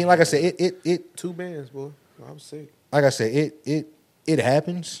 I mean, like I said, it 2 bands, boy. I'm sick. Like I said, it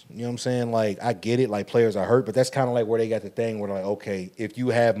happens. You know what I'm saying? Like, I get it. Like, players are hurt. But that's kind of like where they got the thing where they're like, okay, if you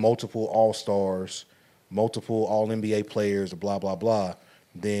have multiple All-Stars, multiple All-NBA players, blah, blah, blah,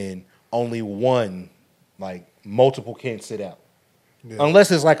 then only one, like, multiple can't sit out. Yeah.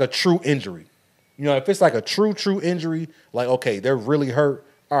 Unless it's like a true injury. You know, if it's like a true injury, like, okay, they're really hurt.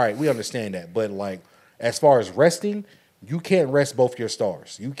 All right, we understand that. But, like, as far as resting, you can't rest both your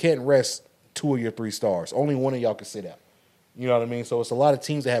stars. You can't rest 2 of your 3 stars. Only one of y'all can sit out. You know what I mean? So it's a lot of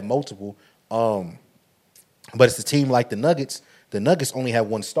teams that have multiple. But it's a team like the Nuggets. The Nuggets only have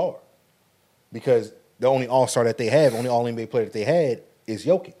 1 star because the only All-Star that they have, only All-NBA player that they had is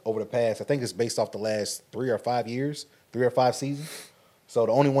Jokic over the past. I think it's based off the last 3 or 5 years, 3 or 5 seasons. So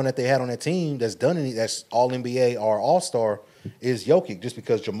the only one that they had on that team that's done any that's All-NBA or All-Star is Jokic just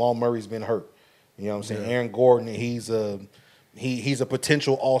because Jamal Murray's been hurt. You know what I'm saying? Yeah. Aaron Gordon, he's a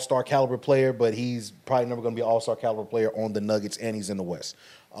potential All-Star caliber player, but he's probably never going to be an All-Star caliber player on the Nuggets, and he's in the West.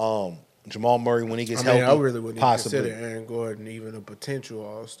 Jamal Murray when he gets I healthy. really wouldn't possibly even consider Aaron Gordon even a potential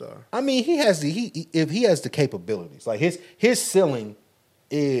All-Star. I mean, if he has the capabilities, like his ceiling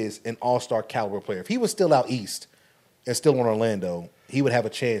is an All-Star caliber player. If he was still out east and still in Orlando, he would have a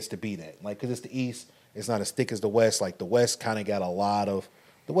chance to be that. Like, because it's the East, it's not as thick as the West. Like the West kind of got a lot of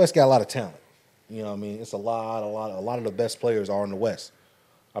talent. You know what I mean? It's a lot of the best players are in the West.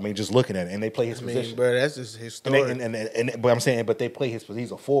 I mean, just looking at it, and they play his position. Bro, that's just historic. But I'm saying, but they play his position.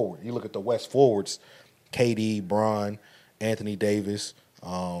 He's a forward. You look at the West forwards: KD, Bron, Anthony Davis.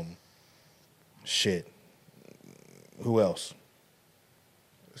 Shit. Who else?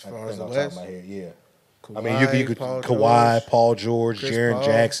 As far as the West, West, top of my head, yeah. Kawhi, I mean, you could Kawhi, Paul George, Jaren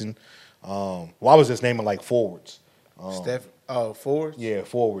Jackson. Well, I was just naming like forwards. Forwards? Yeah,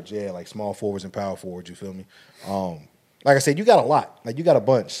 forwards. Yeah, like small forwards and power forwards. You feel me? Like I said, you got a lot. Like you got a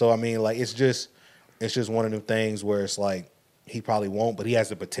bunch. So I mean, like it's just one of them things where it's like he probably won't, but he has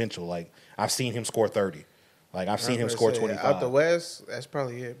the potential. Like I've seen him score 30. Like I've seen him score 25. Out the West, that's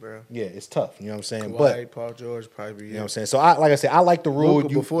probably it, bro. Yeah, it's tough. You know what I'm saying? Kawhi, but Paul George probably. You know what I'm saying? So like I said, I like the rule.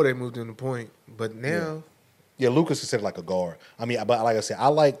 Luka before they moved in the point, but now. Yeah, Luka's considered like a guard. I mean, but like I said, I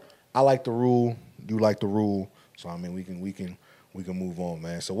like the rule. You like the rule. So I mean, we can move on,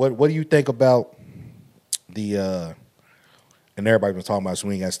 man. So what do you think about the? And everybody's been talking about, so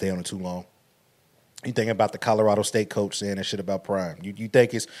we ain't got to stay on it too long. You think about the Colorado State coach saying that shit about Prime? You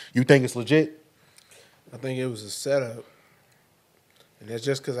think it's legit? I think it was a setup, and that's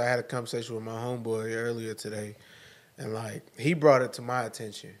just because I had a conversation with my homeboy earlier today, and like he brought it to my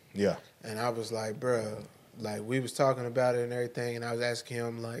attention. Yeah. And I was like, bruh, like we was talking about it and everything, and I was asking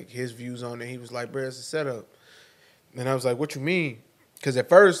him like his views on it. He was like, bruh, it's a setup. And I was like, what you mean? Because at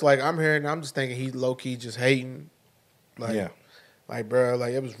first, like I'm just thinking he low key just hating, like. Yeah. Like, bro,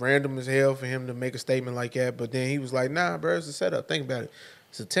 like it was random as hell for him to make a statement like that. But then he was like, nah, bro, it's a setup. Think about it.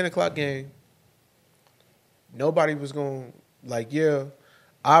 It's a 10 o'clock game. Nobody was going to, like,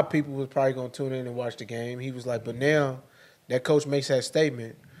 our people was probably going to tune in and watch the game. He was like, but now that coach makes that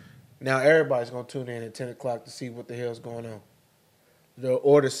statement. Now everybody's going to tune in at 10 o'clock to see what the hell's going on.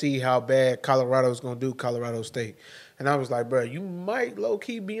 Or to see how bad Colorado's going to do Colorado State. And I was like, bro, you might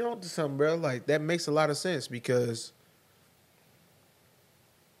low-key be onto something, bro. Like, that makes a lot of sense because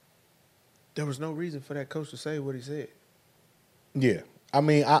there was no reason for that coach to say what he said. Yeah. I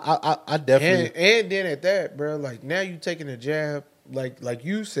mean, I definitely. And then at that, bro, like now you taking a jab, like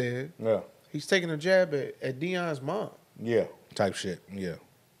you said. Yeah. He's taking a jab at Deion's mom. Yeah. Type shit. Yeah.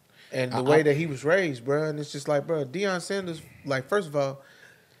 And the way that he was raised, bro, and it's just like, bro, Deion Sanders, like, first of all,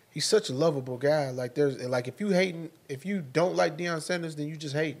 he's such a lovable guy. Like, if you don't like Deion Sanders, then you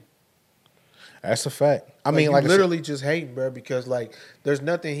just hating. That's a fact. I mean, like literally just hating, bro, because like there's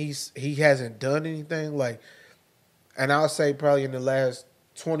nothing he hasn't done anything like, and I'll say probably in the last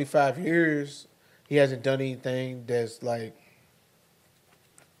 25 years he hasn't done anything that's like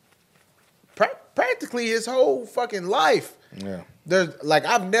practically his whole fucking life. Yeah. There's like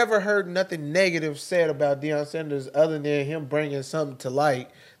I've never heard nothing negative said about Deion Sanders other than him bringing something to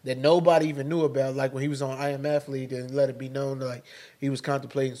light that nobody even knew about. Like when he was on I Am Athlete and let it be known that like he was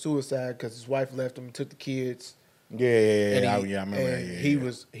contemplating suicide because his wife left him and took the kids. Yeah. I remember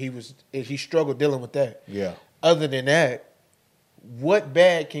that. Yeah, he struggled dealing with that. Yeah. Other than that, what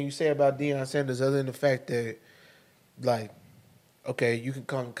bad can you say about Deion Sanders other than the fact that, like, okay, you can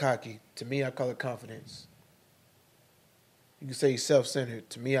call him cocky. To me, I call it confidence. You can say he's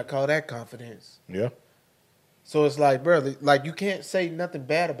self-centered. To me, I call that confidence. Yeah. So it's like, bro, like you can't say nothing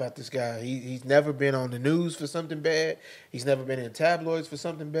bad about this guy. He's never been on the news for something bad. He's never been in tabloids for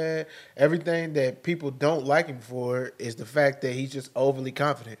something bad. Everything that people don't like him for is the fact that he's just overly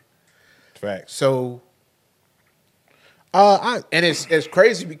confident. Facts. So, and it's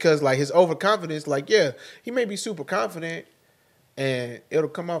crazy because like his overconfidence, like yeah, he may be super confident, and it'll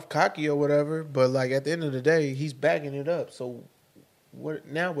come off cocky or whatever. But like at the end of the day, he's backing it up. So, what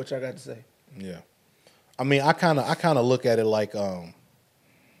y'all got to say? Yeah. I mean, I kind of look at it like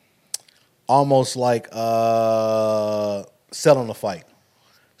almost like selling a fight.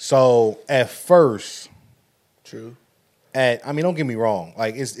 So at first, true. I mean, don't get me wrong.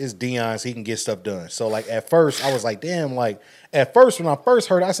 Like it's Deion, so he can get stuff done. So like at first, I was like, damn. Like at first, when I first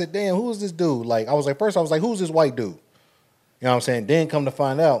heard, I said, damn, who's this dude? Like I was like, who's this white dude? You know what I'm saying? Then come to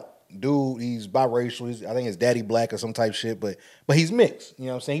find out, dude, he's biracial. I think his daddy black or some type shit, but he's mixed. You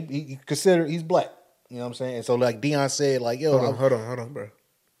know what I'm saying? He's black. You know what I'm saying? And so like Deion said, like, yo, hold on, bro.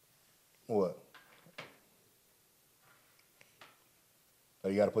 What? Oh,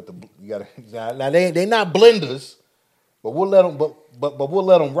 you gotta now they not blenders, but we'll let them but we'll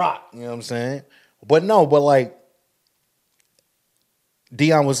let them rock. You know what I'm saying? But no, but like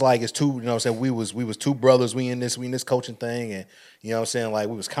Dion was like, it's two, you know what I'm saying, we was two brothers, we in this coaching thing, and you know what I'm saying, like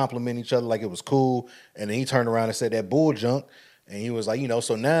we was complimenting each other like it was cool. And then he turned around and said that bull junk, and he was like,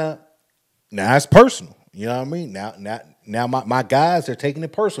 so now it's personal. You know what I mean? Now my guys are taking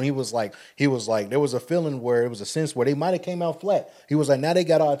it personal. He was like, there was a feeling where it was a sense where they might have came out flat. He was like, now they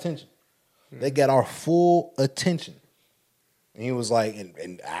got our attention. They got our full attention. And he was like,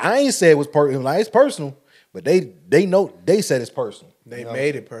 and I ain't say it was personal. Like, it's personal, but they know, they said it's personal. They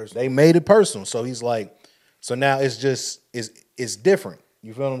made it personal. They made it personal. So he's like, so now it's just, it's different.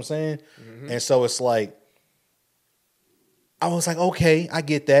 You feel what I'm saying? Mm-hmm. And so it's like, I was like, okay, I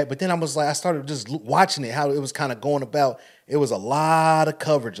get that. But then I started just watching it, how it was kind of going about. It was a lot of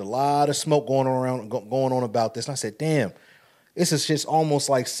coverage, a lot of smoke going on about this. And I said, damn, this is just almost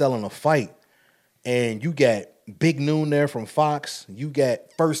like selling a fight. And you got Big Noon there from Fox. You got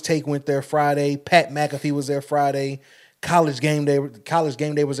First Take went there Friday. Pat McAfee was there Friday. College game day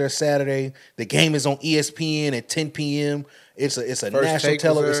was there Saturday. The game is on ESPN at 10 p.m. It's a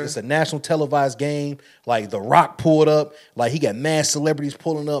national televised game. Like The Rock pulled up. Like he got mad celebrities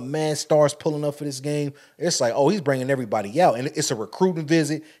pulling up, mad stars pulling up for this game. It's like, oh, he's bringing everybody out, and it's a recruiting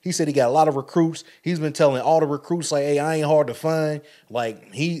visit. He said he got a lot of recruits. He's been telling all the recruits like, hey, I ain't hard to find. Like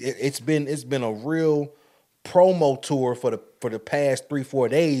it's been a real promo tour for the past 3-4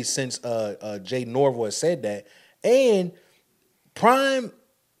 days since Jay Norville has said that. And Prime,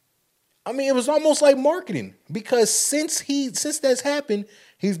 I mean, it was almost like marketing, because since that's happened,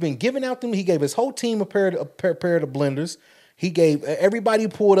 he's been giving out them. He gave his whole team a pair of blenders. He gave everybody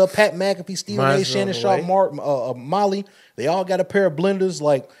pulled up. Pat McAfee, Stephen A. Shannon Sharp, Molly. They all got a pair of blenders.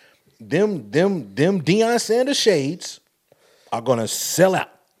 Like them Deion Sanders shades are gonna sell out.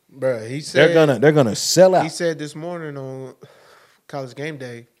 Bruh, he said they're gonna sell out. He said this morning on College Game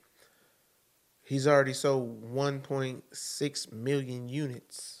Day, he's already sold 1.6 million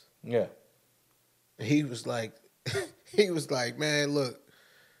units. Yeah. He was like, man, look,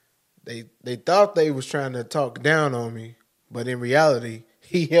 they thought they was trying to talk down on me, but in reality,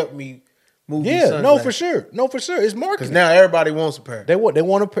 he helped me move. Yeah, no, for sure. It's marketing. Because now everybody wants a pair. They want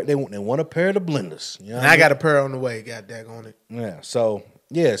a pair. They want a pair of the blenders. You know and I got a pair on the way. Got that on it. Yeah. So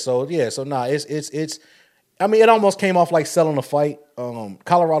nah. It's. I mean, it almost came off like selling a fight.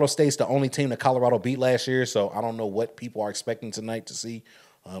 Colorado State's the only team that Colorado beat last year, so I don't know what people are expecting tonight to see.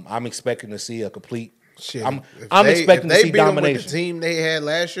 I'm expecting to see a complete. Shit. I'm expecting to see domination. They beat them with the team they had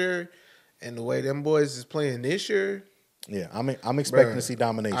last year, and the way them boys is playing this year. Yeah, I'm expecting to see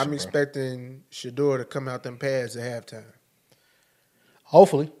domination. I'm expecting Shador to come out them pads at halftime.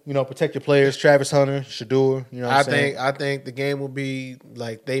 Hopefully, protect your players. Travis Hunter, Shador. I think the game will be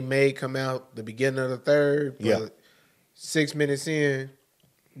like they may come out the beginning of the third, but 6 minutes in,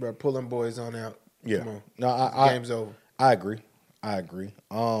 bro, pull them boys on out. Yeah, come on. No, game's over. I agree.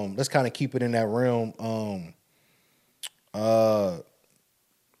 Let's kind of keep it in that realm.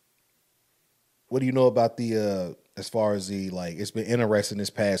 What do you know about the as far as the it's been interesting this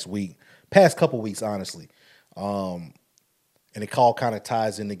past couple weeks, honestly. And it all kind of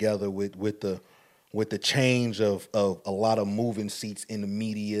ties in together with the change of a lot of moving seats in the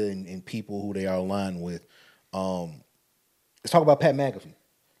media and people who they are aligned with. Let's talk about Pat McAfee.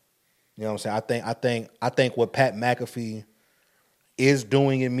 You know what I'm saying? I think what Pat McAfee is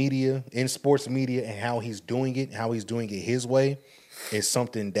doing in media, in sports media, and how he's doing it his way, is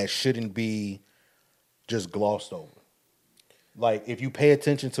something that shouldn't be just glossed over. Like, if you pay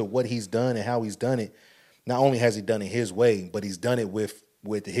attention to what he's done and how he's done it, not only has he done it his way, but he's done it with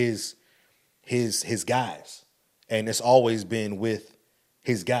his guys, and it's always been with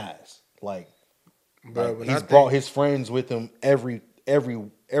his guys. He's brought his friends with him every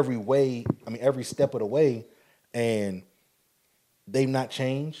way. I mean, every step of the way, and they've not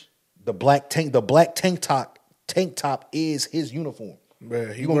changed. The black tank top is his uniform.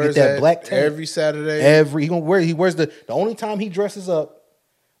 Bro, he gonna get that black tank every Saturday. He wears the only time he dresses up.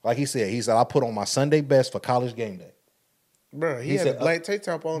 Like he said, I put on my Sunday best for College Game Day. Bro, he had a black tank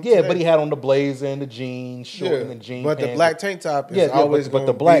top on. Yeah, today. But he had on the blazer and the jeans, short and the jeans. But the black tank top is always going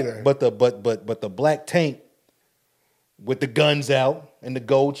to be there. But the black tank with the guns out and the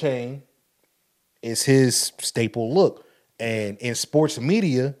gold chain is his staple look. And in sports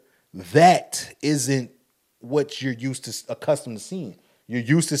media, that isn't what you're accustomed to seeing. You're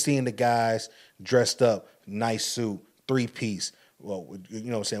used to seeing the guys dressed up, nice suit, 3-piece. Well, you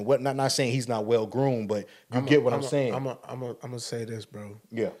know what I'm saying? Not saying he's not well groomed, but you get what I'm saying. I'm gonna say this, bro.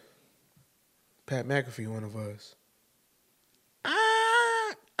 Yeah. Pat McAfee, one of us.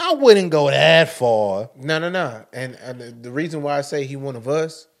 I wouldn't go that far. No. And the reason why I say he one of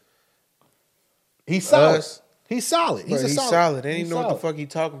us, he's solid. He's solid. He's solid. And he know what the fuck he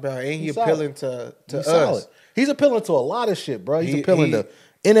talking about. And he appealing to us. Solid. He's appealing to a lot of shit, bro. He's appealing to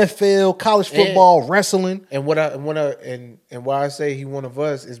NFL, college football, wrestling. And why I say he one of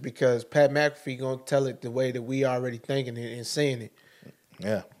us is because Pat McAfee gonna tell it the way that we already thinking it and saying it.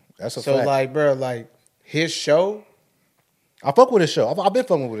 Yeah, that's a fact. So like, bro, like his show. I fuck with his show. I've been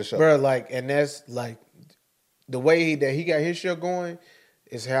fucking with his show, bro. Like, and that's like the way that he got his show going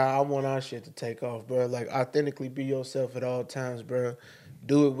is how I want our shit to take off, bro. Like, authentically be yourself at all times, bro.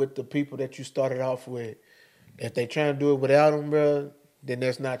 Do it with the people that you started off with. If they trying to do it without them, bro, then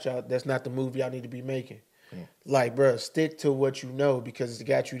that's not the move y'all need to be making. Like, bro, stick to what you know because it's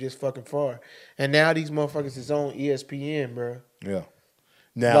got you this fucking far. And now these motherfuckers is on ESPN, bro. Yeah.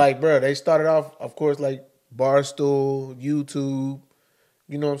 Now, like, bro, they started off, of course, like Barstool, YouTube,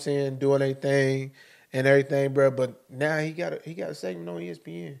 you know what I'm saying, doing their thing and everything, bro. But now he got a segment on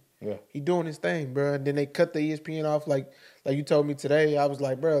ESPN. Yeah. He doing his thing, bro. And then they cut the ESPN off like you told me today. I was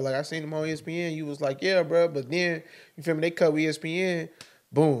like, bro, like I seen him on ESPN. You was like, yeah, bro. But then, you feel me, they cut ESPN.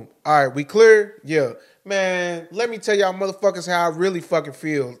 Boom. All right, we clear? Yeah. Man, let me tell y'all motherfuckers how I really fucking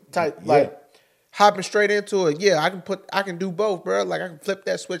feel. Like, hopping straight into it. Yeah, I can do both, bro. Like, I can flip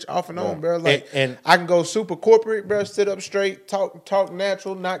that switch off and on, bro. Like, and I can go super corporate, bro. Sit up straight, talk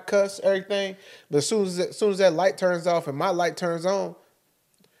natural, not cuss, everything. But as soon as that light turns off and my light turns on,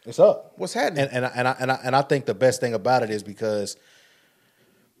 it's up. What's happening? And I think the best thing about it is because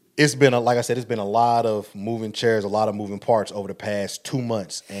it's been like I said, it's been a lot of moving chairs, a lot of moving parts over the past 2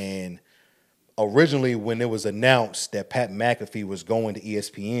 months. And originally, when it was announced that Pat McAfee was going to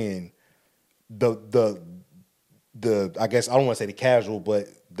ESPN, the I guess I don't want to say the casual, but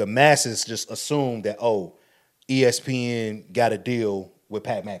the masses just assumed that ESPN got a deal with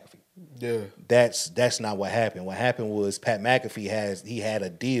Pat McAfee. Yeah, that's not what happened. What happened was Pat McAfee has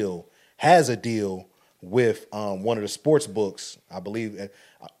a deal with one of the sports books. I believe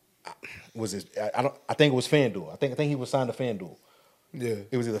I think it was FanDuel. I think he was signed to FanDuel. Yeah,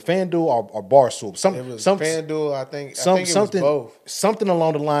 it was either FanDuel or Barstool. It was FanDuel. I think it was both. Something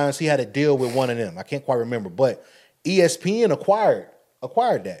along the lines. He had a deal with one of them. I can't quite remember, but ESPN acquired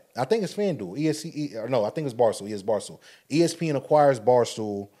that. I think it's FanDuel. I think it's Barstool. Yes, Barstool. ESPN acquires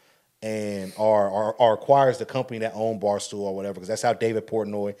Barstool and or acquires the company that owned Barstool or whatever, because that's how David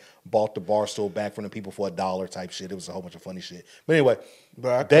Portnoy bought the Barstool back from the people for $1 type shit. It was a whole bunch of funny shit. But anyway,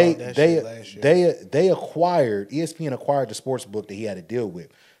 bro, they acquired, ESPN acquired the sports book that he had to deal with.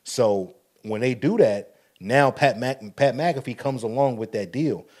 So when they do that, now Pat McAfee comes along with that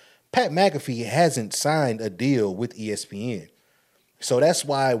deal. Pat McAfee hasn't signed a deal with ESPN. So that's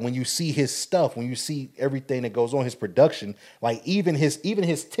why when you see his stuff, when you see everything that goes on, his production, like even his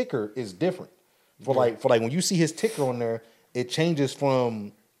ticker is different. For like when you see his ticker on there, it changes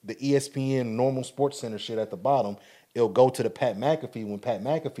from the ESPN normal Sports Center shit at the bottom. It'll go to the Pat McAfee when Pat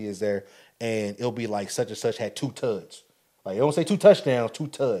McAfee is there, and it'll be like such and such had 2 tuds. Like, it don't say 2 touchdowns, 2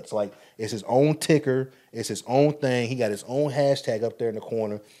 tuds. Like, it's his own ticker, it's his own thing. He got his own hashtag up there in the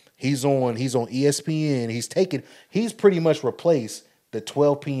corner. He's on ESPN. He's pretty much replaced the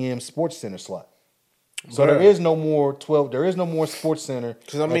 12 p.m. Sports Center slot. So there is no more Sports Center at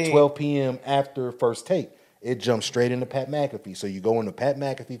 12 p.m. after First Take. It jumps straight into Pat McAfee. So you go into Pat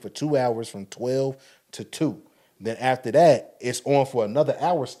McAfee for 2 hours from 12 to 2. Then after that, it's on for another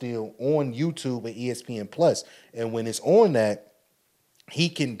hour still on YouTube and ESPN Plus. And when it's on that, he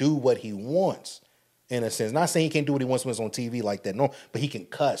can do what he wants, in a sense. Not saying he can't do what he wants when it's on TV like that, no, but he can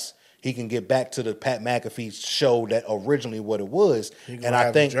cuss. He can get back to the Pat McAfee show that originally what it was. And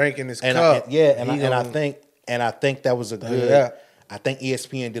I think drinking his cup. I think that was a good. Yeah. I think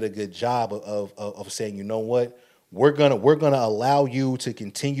ESPN did a good job of saying, you know what, we're gonna allow you to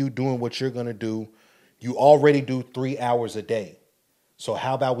continue doing what you're gonna do. You already do 3 hours a day, so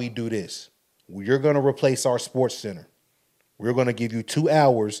how about we do this? You're gonna replace our Sports Center. We're gonna give you 2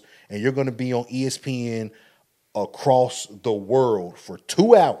 hours, and you're gonna be on ESPN across the world for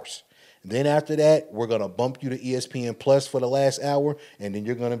 2 hours. Then after that, we're going to bump you to ESPN Plus for the last hour, and then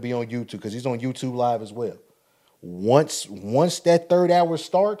you're going to be on YouTube because he's on YouTube Live as well. Once that third hour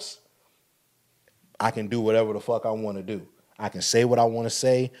starts, I can do whatever the fuck I want to do. I can say what I want to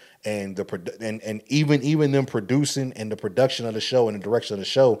say, and even them producing and the production of the show and the direction of the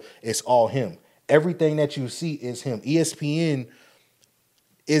show, it's all him. Everything that you see is him. ESPN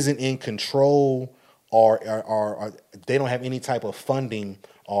isn't in control or they don't have any type of funding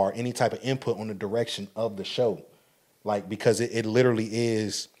or any type of input on the direction of the show, like, because it literally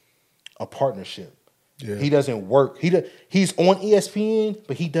is a partnership. Yeah. He doesn't work. He's on ESPN,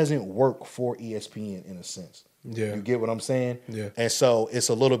 but he doesn't work for ESPN in a sense. Yeah, you get what I'm saying? Yeah. And so it's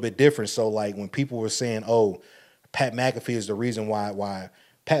a little bit different. So like when people were saying, "Oh, Pat McAfee is the reason why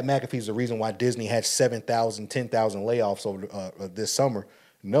Pat McAfee is the reason why Disney had 7,000, 10,000 layoffs over this summer.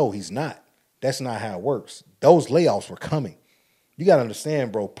 No, he's not. That's not how it works. Those layoffs were coming. You got to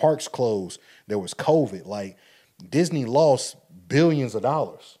understand, bro. Parks closed. There was COVID. Like, Disney lost billions of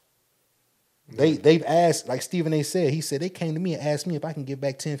dollars. They've asked, like Stephen A. said, he said they came to me and asked me if I can get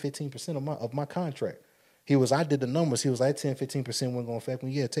back 10, 15% of my contract. I did the numbers. He was like, 10, 15% wasn't going to affect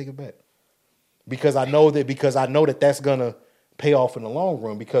me. Yeah, take it back. Because I know that that's gonna pay off in the long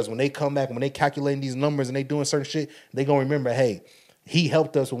run. Because when they come back, when they calculating these numbers and they doing certain shit, they gonna remember, hey, he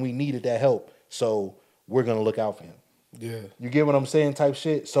helped us when we needed that help, so we're gonna look out for him. Yeah, you get what I'm saying, type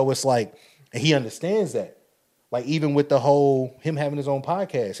shit. So it's like, and he understands that. Like, even with the whole him having his own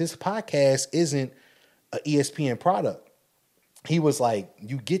podcast, his podcast isn't an ESPN product. He was like,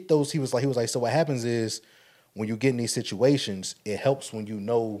 you get those. He was like, so what happens is when you get in these situations, it helps when you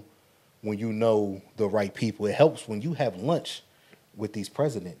know the right people. It helps when you have lunch with these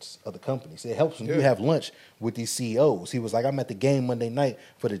presidents of the companies. It helps when you have lunch with these CEOs. He was like, I'm at the game Monday night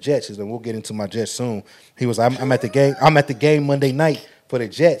for the Jets. And we'll get into my Jets soon. He was like, I'm at the game Monday night for the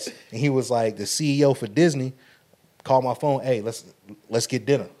Jets. And he was like, the CEO for Disney called my phone. Hey, let's get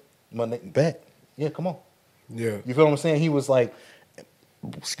dinner Monday. Bet. Yeah, come on. Yeah. You feel what I'm saying? He was like,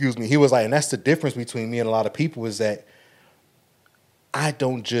 excuse me. He was like, and that's the difference between me and a lot of people, is that I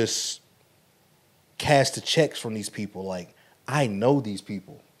don't just cast the checks from these people. Like, I know these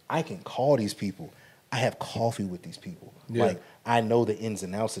people. I can call these people. I have coffee with these people. Yeah. Like, I know the ins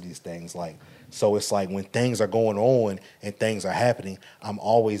and outs of these things. Like, so it's like when things are going on and things are happening, I'm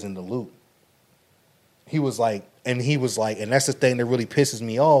always in the loop. He was like, and that's the thing that really pisses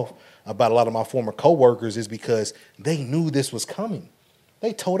me off about a lot of my former coworkers, is because they knew this was coming.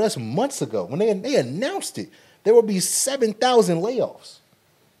 They told us months ago when they announced it, there would be 7,000 layoffs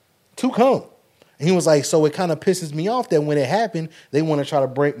to come. And he was like, so it kind of pisses me off that when it happened, they want to try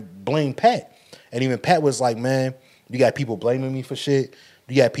to blame Pat. And even Pat was like, man, you got people blaming me for shit.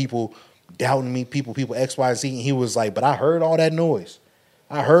 You got people doubting me, people X, Y, and Z. And he was like, but I heard all that noise.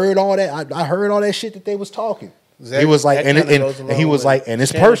 I heard all that shit that they was talking. He was like, and he was like, and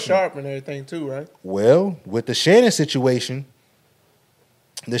it's personal. Sharp and everything too, right? Well, with the Shannon situation,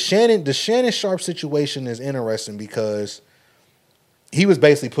 the Shannon Sharp situation is interesting because he was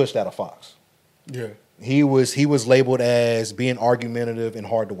basically pushed out of Fox. Yeah, he was labeled as being argumentative and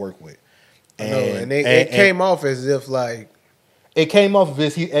hard to work with. And it came off as if like he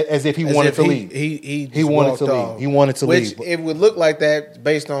wanted to leave. He wanted to leave. He wanted to leave. Which it would look like that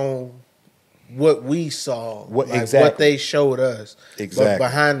based on what we saw, what they showed us. Exactly. But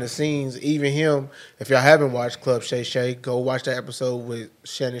behind the scenes, even him, if y'all haven't watched Club Shay Shay, go watch that episode with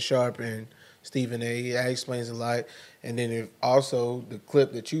Shannon Sharp and Stephen A. That explains a lot. And then if also the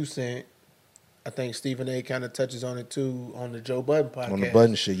clip that you sent, I think Stephen A. kind of touches on it too on the Joe Budden podcast. On the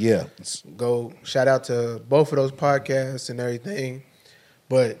Budden shit, yeah. Go shout out to both of those podcasts and everything.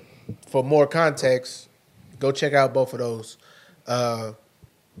 But for more context, go check out both of those.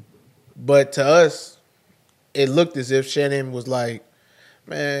 But to us, it looked as if Shannon was like,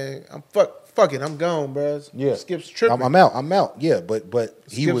 man, I'm fuck it, I'm gone, bro. Yeah. Skip's tripping. I'm out. Yeah, but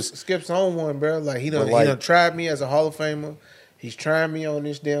Skip's on one, bro. Like he done tried me as a Hall of Famer. He's trying me on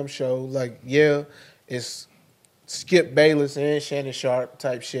this damn show. Like, yeah, it's Skip Bayless and Shannon Sharp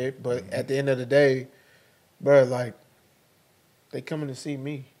type shit. But at the end of the day, bro, like, they coming to see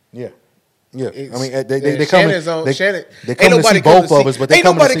me. Yeah. Yeah. I mean, they coming. Shannon. They coming to see both of us, but they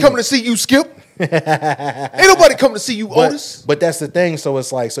coming to see. Ain't nobody coming to see you, Skip. Ain't nobody coming to see you, Otis. But that's the thing. So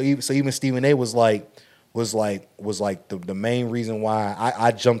it's like, so even Stephen A. was like the main reason why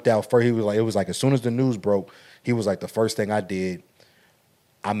I jumped out first. He was like, it was like as soon as the news broke, he was like, the first thing I did,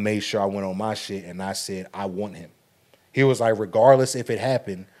 I made sure I went on my shit and I said, I want him. He was like, regardless if it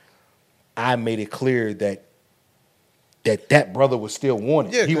happened, I made it clear that brother was still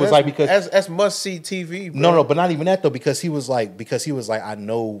wanted. Yeah, he was like, because that's must see TV. Bro. No, but not even that though, because he was like, I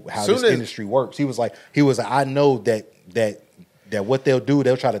know how this industry works. He was like, I know that what they'll do,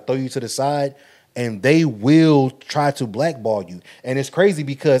 they'll try to throw you to the side and they will try to blackball you. And it's crazy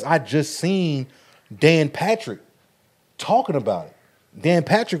because I just seen Dan Patrick talking about it. Dan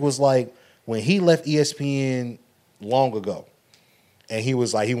Patrick was like, when he left ESPN long ago, and he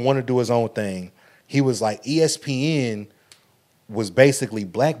was like, he wanted to do his own thing. He was like, ESPN was basically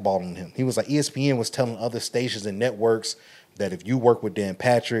blackballing him. He was like, ESPN was telling other stations and networks that if you work with Dan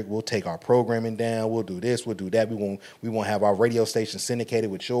Patrick, we'll take our programming down. We'll do this, we'll do that. We won't have our radio station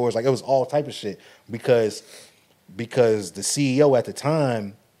syndicated with yours. Like, it was all type of shit because the CEO at the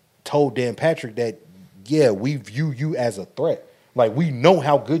time told Dan Patrick that, yeah, we view you as a threat. Like, we know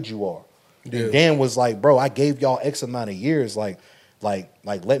how good you are. Yeah. And Dan was like, bro, I gave y'all X amount of years, like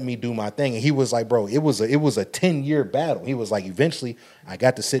let me do my thing. And he was like, bro, it was a 10-year battle. He was like, eventually I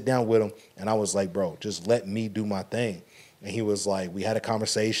got to sit down with him and I was like, bro, just let me do my thing. And he was like, we had a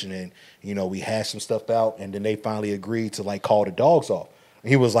conversation and, you know, we hashed some stuff out and then they finally agreed to like call the dogs off. And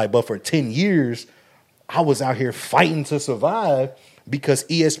he was like, but for 10 years, I was out here fighting to survive because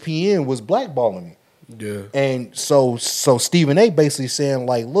ESPN was blackballing me. Yeah. And so Stephen A basically saying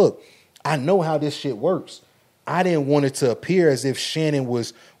like, look, I know how this shit works. I didn't want it to appear as if Shannon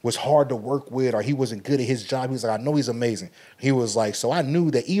was hard to work with or he wasn't good at his job. He was like, I know he's amazing. He was like, so I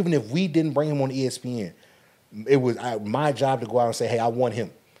knew that even if we didn't bring him on ESPN, it was my job to go out and say, hey, I want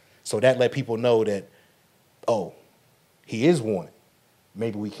him. So that let people know that, oh, he is wanted.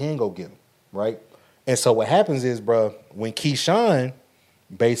 Maybe we can go get him, right? And so what happens is, bro, when Keyshawn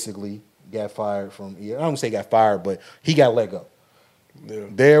basically got fired from, I don't say got fired, but he got let go. Yeah.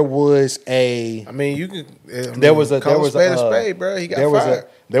 There was a. I mean, you can. There was a spade, bro. He got fired.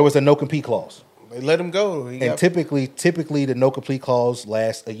 There was a no compete clause. They let him go. Typically the no compete clause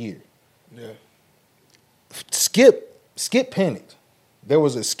lasts a year. Yeah. Skip panicked.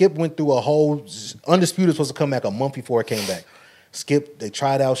 Skip went through a whole Undisputed was supposed to come back a month before it came back. Skip, they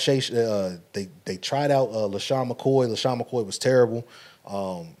tried out they tried out LaShawn McCoy. LaShawn McCoy was terrible.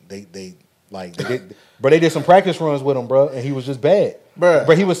 They did some practice runs with him, bro, and he was just bad.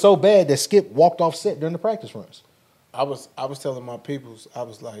 But he was so bad that Skip walked off set during the practice runs. I was telling my peoples, I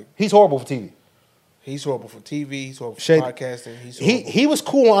was like, he's horrible for TV. He's horrible for TV. He's horrible for podcasting. He was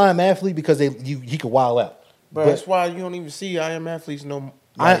cool on I Am Athlete because he could wild out. But that's why you don't even see I Am Athletes no more.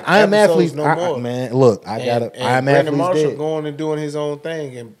 I Am Athletes no more. Man, look, I got it. I Am Athletes Marshall dead. going and doing his own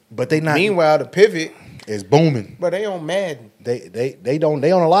thing, but they not. Meanwhile, the Pivot is booming. But they on Madden. They on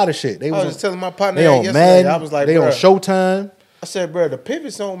a lot of shit. I was just telling my partner they on yesterday. Madden. I was like, they on Showtime. I said, bro, the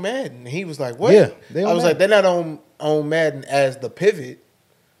Pivot's on Madden. And he was like, what? Yeah, I was like, they're not on Madden as the Pivot,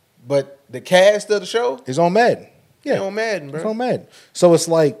 but the cast of the show is on Madden. Yeah, on Madden, bro. It's on Madden. So it's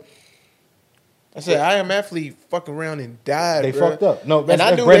like. I said, I Am Athlete fucking around and died. They bro. fucked up. No,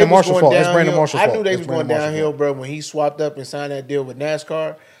 that's Brandon Marshall's fault. That's Brandon Marshall's fault. I knew they was going downhill, bro. When he swapped up and signed that deal with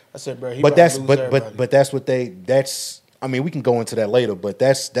NASCAR, I said, bro, but that's what that's. I mean, we can go into that later, but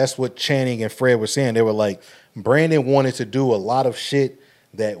that's what Channing and Fred were saying. They were like, Brandon wanted to do a lot of shit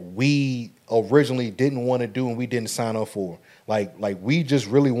that we originally didn't want to do and we didn't sign up for. Like we just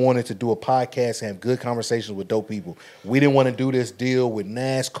really wanted to do a podcast and have good conversations with dope people. We didn't want to do this deal with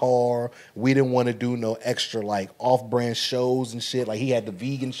NASCAR. We didn't want to do no extra like off-brand shows and shit. Like he had the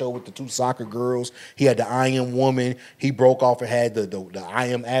vegan show with the 2 soccer girls. He had the I Am Woman. He broke off and had the I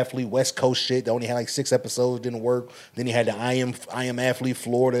Am Athlete West Coast shit. They only had like 6 episodes, didn't work. Then he had the I Am Athlete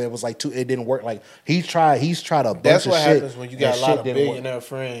Florida. It was like 2. It didn't work. Like he's tried a bunch of shit. That's what happens when you got a lot of billionaire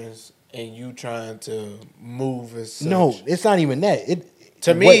friends. And you trying to move as such. No, it's not even that.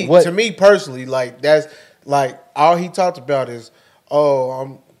 To me personally, like that's like all he talked about is, oh,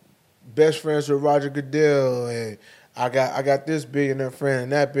 I'm best friends with Roger Goodell, and I got this billionaire friend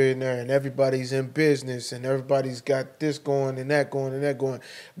and that billionaire, and everybody's in business, and everybody's got this going and that going and that going.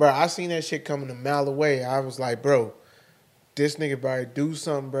 Bro, I seen that shit coming a mile away. I was like, bro, this nigga better do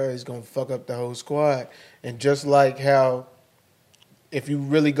something, bro. He's gonna fuck up the whole squad. And just like how. If you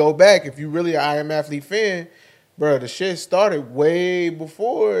really go back, if you really an I Am Athlete fan, bro, the shit started way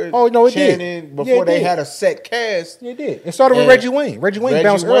before. Oh no, it Shannon, did. Before they had a set cast. It did. It started with Reggie Wayne. Reggie Wayne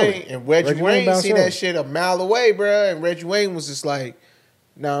bounced early. And Reggie Wayne seen that shit a mile away, bro. And Reggie Wayne was just like,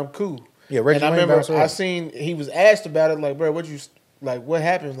 "Nah, I'm cool." Yeah, Reggie Wayne. And I remember I seen he was asked about it, like, bro, what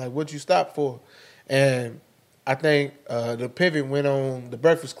happened? Like, what you stopped for? And I think the Pivot went on the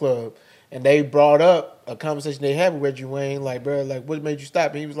Breakfast Club. And they brought up a conversation they had with Reggie Wayne, like, bro, like, what made you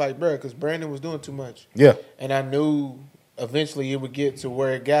stop? And he was like, bro, because Brandon was doing too much. Yeah. And I knew eventually it would get to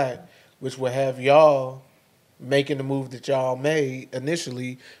where it got, which would have y'all making the move that y'all made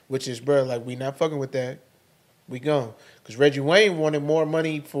initially, which is, bro, like, we not fucking with that. We gone. Because Reggie Wayne wanted more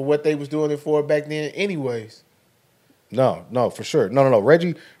money for what they was doing it for back then anyways. No, for sure. No.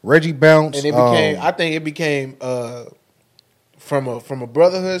 Reggie bounced. And it became, I think it became... From a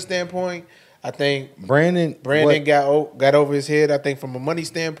brotherhood standpoint, I think Brandon got over his head. I think from a money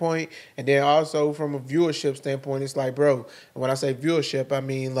standpoint, and then also from a viewership standpoint, it's like, bro. And when I say viewership, I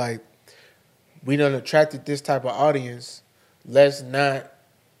mean like we done attracted this type of audience. Let's not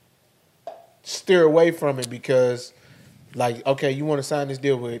steer away from it because, like, okay, you want to sign this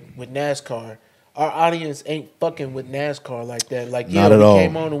deal with NASCAR. Our audience ain't fucking with NASCAR like that. Like, yeah, we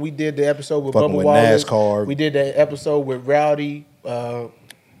came on and we did the episode with Bubba Wallace. NASCAR. We did the episode with Rowdy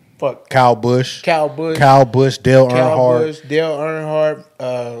fuck. Kyle Busch, Dale Earnhardt,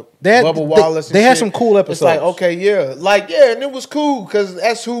 Bubba Wallace. They had some cool episodes. It's like, okay, yeah, and it was cool because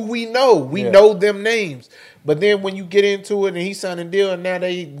that's who we know. We know them names. But then when you get into it and he signed a deal and now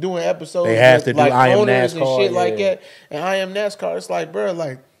they doing episodes, they have to do like I Am owners NASCAR and shit like that. And I Am NASCAR, it's like, bro,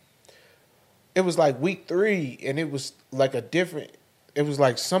 like it was like week 3 and it was like it was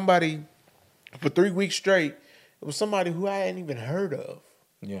like somebody for 3 weeks straight. It was somebody who I hadn't even heard of.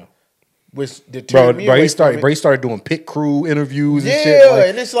 Yeah. Which deterred me away from it. He started doing pit crew interviews and shit. Yeah,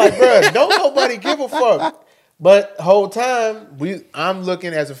 and it's like, bro, don't nobody give a fuck. But the whole time, I'm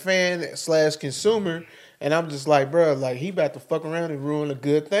looking as a fan / consumer, and I'm just like, bro, like he about to fuck around and ruin a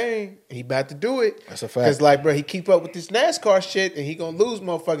good thing. He about to do it. That's a fact. Because like, bro, he keep up with this NASCAR shit, and he gonna lose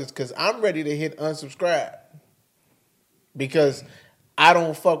motherfuckers. Because I'm ready to hit unsubscribe. Because I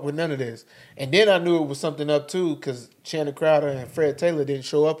don't fuck with none of this. And then I knew it was something up too, because Channing Crowder and Fred Taylor didn't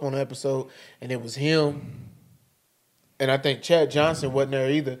show up on the episode, and it was him. And I think Chad Johnson wasn't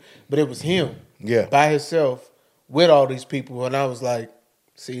there either, but it was him. Yeah. By himself with all these people. And I was like,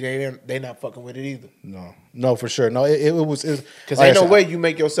 see, they not fucking with it either. No, for sure. No, it was because like ain't no way you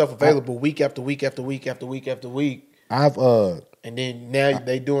make yourself available week after week after week after week after week. And then now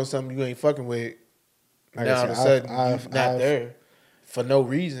they doing something you ain't fucking with. Like now all of a sudden you're not there for no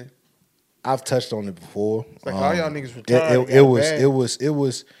reason. I've touched on it before. It's like all y'all niggas retired. It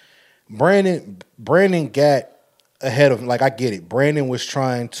was Brandon got ahead of, like, I get it. Brandon was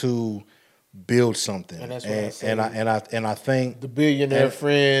trying to build something, and that's what I said. And I think the billionaire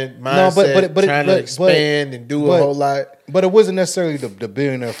friend mindset, trying to expand and do a whole lot. But it wasn't necessarily the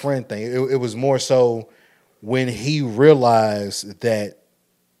billionaire friend thing. It was more so when he realized that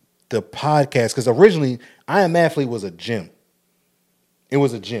the podcast, because originally I Am Athlete was a gym. It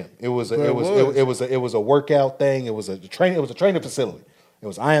was a gym. It was a workout thing. It was a training facility. It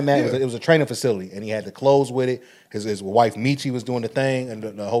was I Am Athlete. It was a training facility, and he had the clothes with it. His wife Michi was doing the thing, and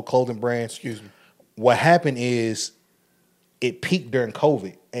the whole clothing brand. Excuse me. What happened is it peaked during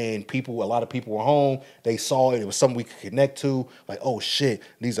COVID, and a lot of people were home. They saw it. It was something we could connect to. Like, oh shit,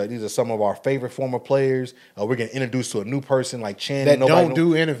 these are some of our favorite former players. We're getting introduced to a new person like Channing. That don't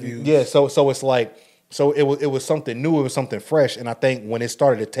do interviews. Yeah, so it's like. So it was something new. It was something fresh, and I think when it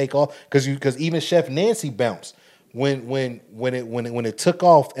started to take off, because even Chef Nancy bounced when it took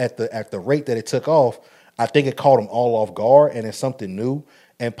off at the rate that it took off. I think it caught them all off guard, and it's something new.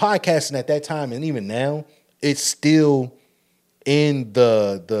 And podcasting at that time, and even now, it's still in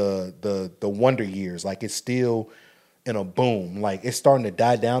the wonder years. Like, it's still in a boom. Like, it's starting to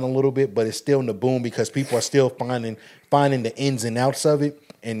die down a little bit, but it's still in the boom because people are still finding the ins and outs of it,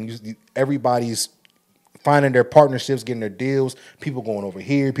 and everybody's finding their partnerships, getting their deals, people going over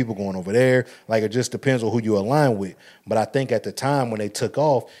here, people going over there. Like, it just depends on who you align with. But I think at the time when they took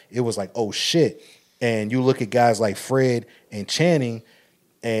off, it was like, oh shit. And you look at guys like Fred and Channing,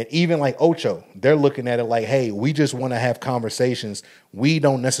 and even like Ocho, they're looking at it like, hey, we just want to have conversations. We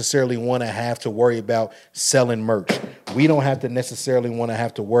don't necessarily want to have to worry about selling merch. We don't have to necessarily want to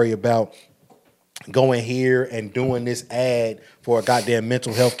have to worry about going here and doing this ad for a goddamn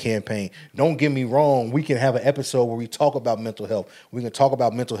mental health campaign. Don't get me wrong. We can have an episode where we talk about mental health. We can talk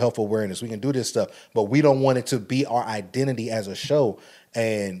about mental health awareness. We can do this stuff, but we don't want it to be our identity as a show.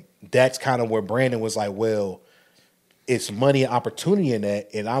 And that's kind of where Brandon was like, well, it's money and opportunity in that,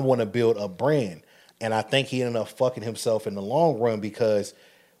 and I want to build a brand. And I think he ended up fucking himself in the long run, because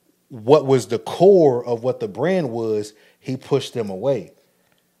what was the core of what the brand was, he pushed them away.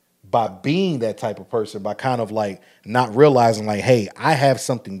 By being that type of person, by kind of like not realizing like, hey, I have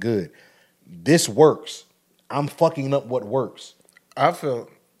something good. This works. I'm fucking up what works. I'm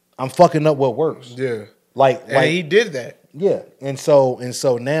fucking up what works. Yeah. Like he did that. Yeah. And so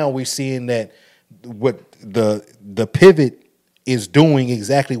now we're seeing that what the pivot is doing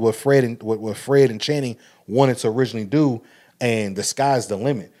exactly what Fred and Channing wanted to originally do, and the sky's the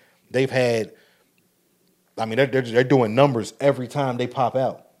limit. They're doing numbers every time they pop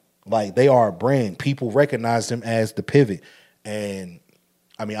out. Like, they are a brand. People recognize them as the pivot. And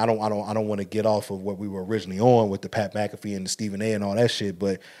I mean, I don't want to get off of what we were originally on with the Pat McAfee and the Stephen A and all that shit.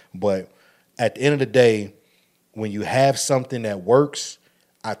 But at the end of the day, when you have something that works,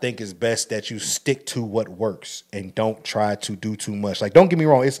 I think it's best that you stick to what works and don't try to do too much. Like, don't get me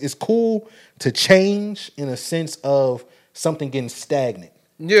wrong. It's cool to change in a sense of something getting stagnant.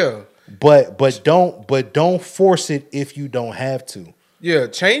 Yeah. But don't force it if you don't have to. Yeah,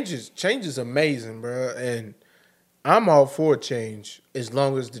 change is amazing, bro, and I'm all for change as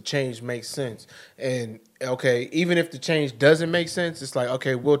long as the change makes sense. And okay, even if the change doesn't make sense, it's like,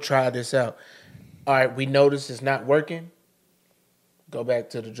 okay, we'll try this out. All right, we notice it's not working. Go back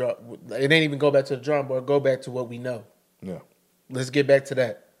to the drum. It ain't even go back to the drum board. Go back to what we know. Yeah. Let's get back to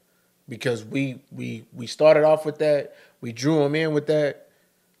that because we started off with that. We drew them in with that.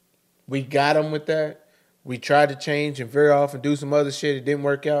 We got them with that. We tried to change and veer off and do some other shit. It didn't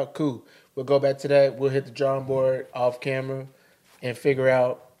work out. Cool. We'll go back to that. We'll hit the drawing board off camera and figure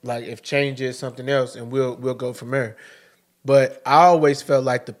out like if change is something else, and we'll go from there. But I always felt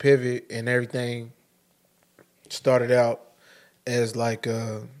like the pivot and everything started out as like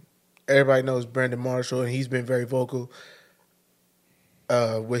everybody knows Brandon Marshall, and he's been very vocal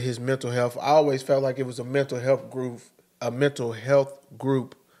with his mental health. I always felt like it was a mental health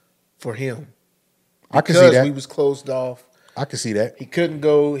group for him. I can see that. We was closed off. I can see that. He couldn't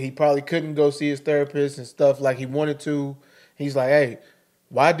go. He probably couldn't go see his therapist and stuff like he wanted to. He's like, hey,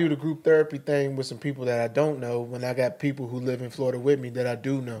 why do the group therapy thing with some people that I don't know when I got people who live in Florida with me that I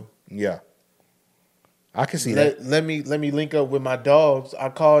do know? Yeah. I can see that. Let me link up with my dogs. I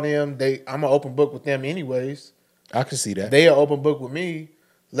call them. I'm an open book with them anyways. I can see that. They are open book with me.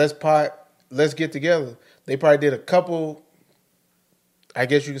 Let's get together. They probably did a couple, I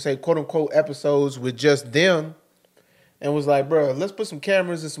guess you could say, quote unquote, episodes with just them, and was like, bro, let's put some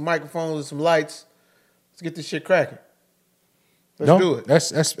cameras and some microphones and some lights. Let's get this shit cracking. Let's do it.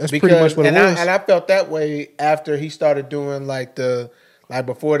 That's pretty much what it was. And I felt that way after he started doing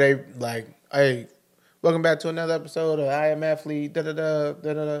before they hey, welcome back to another episode of I Am Athlete. Da da da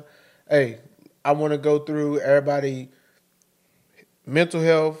da da. Hey, I want to go through everybody mental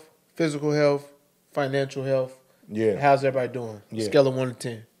health, physical health, financial health. Yeah. How's everybody doing? Yeah. Scale of 1 to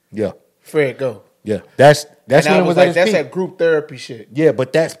 10. Yeah. Fred, go. Yeah. That's when it was like, that's peak. that group therapy shit. Yeah,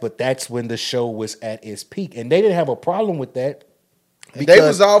 but that's when the show was at its peak. And they didn't have a problem with that. They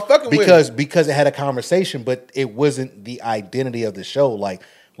was all fucking with it. Because it had a conversation, but it wasn't the identity of the show. Like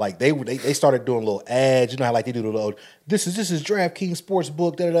they started doing little ads. You know how like they do the little this is DraftKings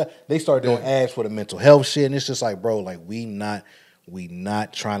Sportsbook. Da da da. They started doing ads for the mental health shit, and it's just like, bro, like we not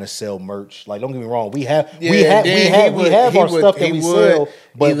trying to sell merch. Like, don't get me wrong, we have our stuff that we sell,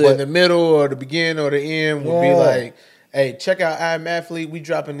 but either in the middle or the beginning or the end would be like, hey, check out I'm Athlete. We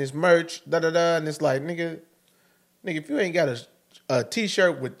dropping this merch. Da da da. And it's like, nigga, if you ain't got a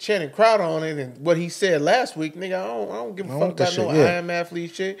T-shirt with Channing Crowder on it and what he said last week, nigga, I don't give a fuck about no I Am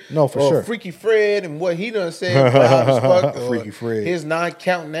Athlete shit. No, for sure. Freaky Fred and what he done said, loud as fuck, Freaky Fred, his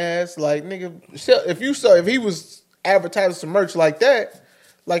non-counting ass, like nigga. If he was advertising some merch like that,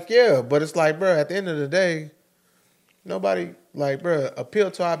 like yeah, but it's like, bro, at the end of the day, nobody like, bro,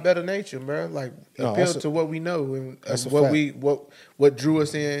 appeal to our better nature, bro. Like appeal to what we know and what drew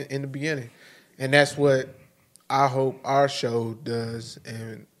us in the beginning, and that's what I hope our show does,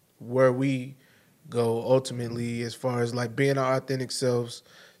 and where we go ultimately as far as like being our authentic selves,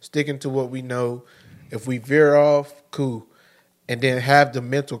 sticking to what we know. If we veer off, cool. And then have the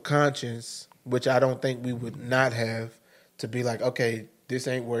mental conscience, which I don't think we would not have, to be like, okay, this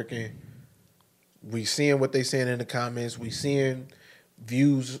ain't working. We seeing what they saying in the comments. We seeing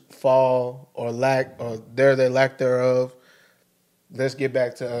views fall or lack or their lack thereof. Let's get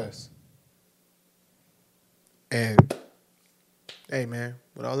back to us. And hey, man,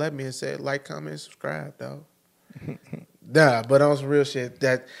 with all that being said, like, comment, subscribe, dog. Nah, but on some real shit,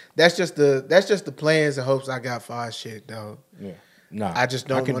 that's just the plans and hopes I got for our shit, dog. Yeah, nah, I just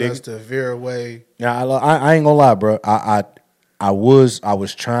don't want us to veer away. Nah, I ain't gonna lie, bro. I was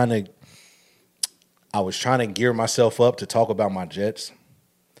trying to gear myself up to talk about my Jets,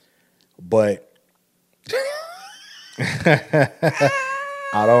 but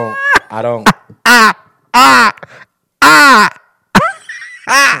I don't.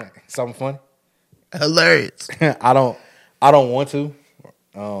 Something funny? Hilarious. I don't want to.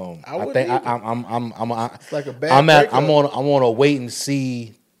 I think either. I'm It's like a bad I'm on a wait and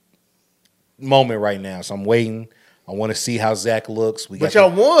see moment right now. So I'm waiting. I want to see how Zach looks. But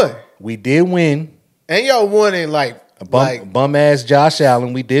y'all won. We did win. And y'all won in like bum ass Josh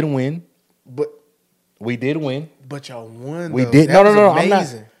Allen. We did win. But we did win. But y'all won. We though. did. That No. amazing. I'm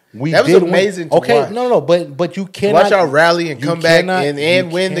not. That was amazing to okay, watch. No. But you cannot watch y'all rally and come back and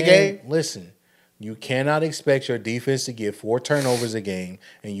win the game. Listen, you cannot expect your defense to get 4 turnovers a game,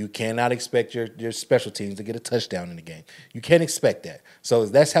 and you cannot expect your special teams to get a touchdown in the game. You can't expect that. So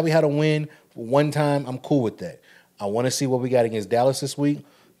that's how we had to win one time. I'm cool with that. I want to see what we got against Dallas this week.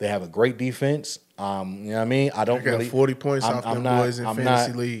 They have a great defense. You know what I mean? I don't got 40 points off them boys in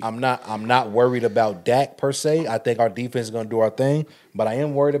fantasy league. I'm not worried about Dak per se. I think our defense is going to do our thing, but I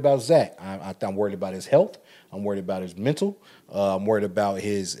am worried about Zach. I'm worried about his health. I'm worried about his mental. I'm worried about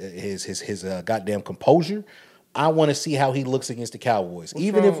his goddamn composure. I want to see how he looks against the Cowboys.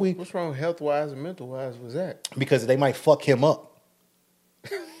 What's wrong health wise and mental wise with Zach? Because they might fuck him up.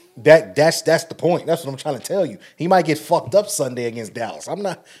 That's the point. That's what I'm trying to tell you. He might get fucked up Sunday against Dallas. I'm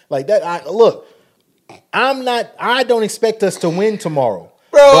not like that. I don't expect us to win tomorrow.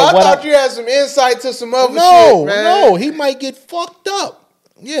 Bro, I thought you had some insight to some other shit, man. No, he might get fucked up.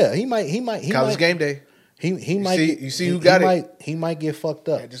 Yeah, he might. College game day. He might. You see who got it? He might get fucked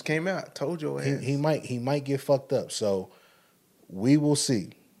up. It just came out. I told you. He might get fucked up. So we will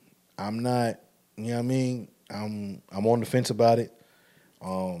see. I'm not. You know what I mean? I'm on the fence about it.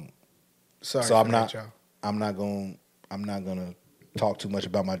 Sorry. So I'm not gonna talk too much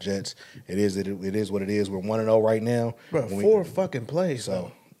about my Jets. It is what it is. We're 1-0 right now. Bro, 4 fucking plays.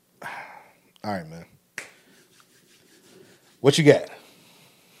 So, all right, man. What you got?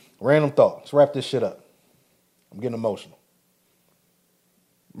 Random thought. Let's wrap this shit up. I'm getting emotional.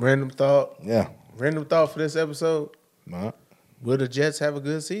 Random thought. Yeah. Random thought for this episode. Nah. Will the Jets have a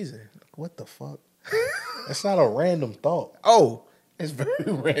good season? What the fuck? That's not a random thought. Oh, it's very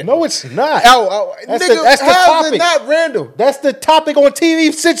random. No, it's not. That's the how is it not random? That's the topic on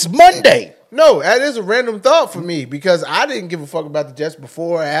TV since Monday. No, that is a random thought for me because I didn't give a fuck about the Jets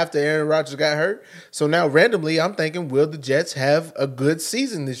before or after Aaron Rodgers got hurt. So now randomly I'm thinking, will the Jets have a good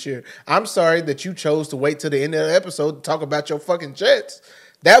season this year? I'm sorry that you chose to wait till the end of the episode to talk about your fucking Jets.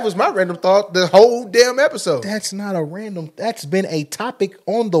 That was my random thought the whole damn episode. That's not a random. That's been a topic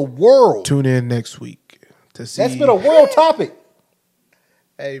on the world. Tune in next week to see. That's been a world topic.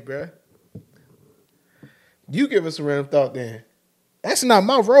 Hey, bro. You give us a random thought then. That's not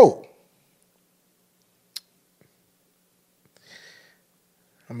my road.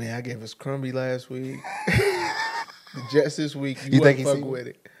 I mean, I gave us Crumby last week. The Jets this week. You think he fuck see with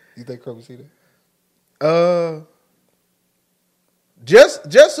it? You think Crumby see that?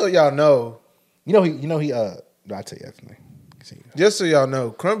 Just so y'all know. No, I'll tell you after me. Just so y'all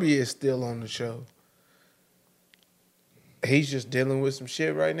know, Crumby is still on the show. He's just dealing with some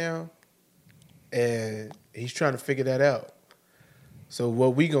shit right now. And he's trying to figure that out. So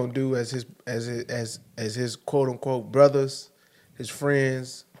what we gonna do as his quote unquote brothers, his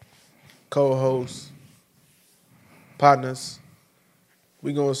friends, co-hosts, partners,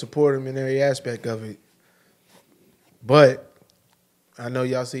 we gonna support him in every aspect of it. But I know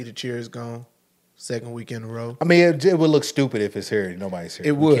y'all see the cheers gone. Second week in a row. I mean, it would look stupid if it's here and nobody's here.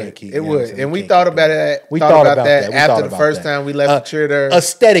 It would. And we thought about it. We thought about that after the first time we left the cheer there.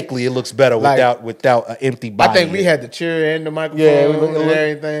 Aesthetically, it looks better without an empty body. I think we had the cheer and the microphone and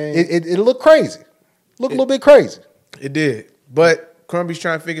everything. It looked crazy. Looked a little bit crazy. It did. But Crumby's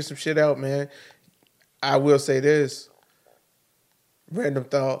trying to figure some shit out, man. I will say this. Random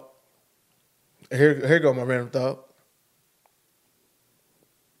thought. Here go my random thought.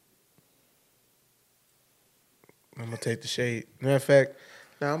 I'm going to take the shade. Matter of fact,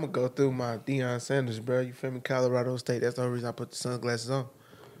 now I'm going to go through my Deion Sanders, bro. You feel me? Colorado State. That's the only reason I put the sunglasses on.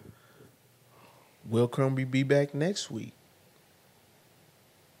 Will Crumby be back next week?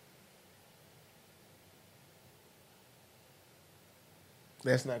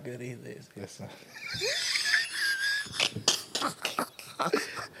 That's not good either, is it? That's not.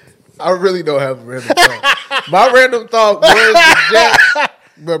 I really don't have a random thought. My random thought was the Jets.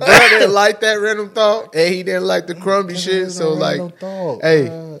 But bro didn't like that random thought, and he didn't like the Crumby shit. So like,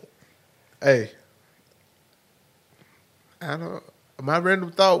 hey, I don't. My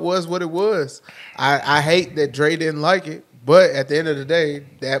random thought was what it was. I hate that Dre didn't like it, but at the end of the day,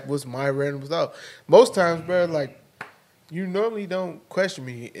 that was my random thought. Most times, bro, like you normally don't question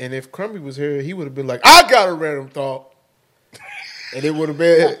me, and if Crumby was here, he would have been like, "I got a random thought," and it would have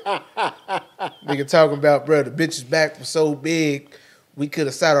been nigga talking about, bro, the bitch's back was so big. We could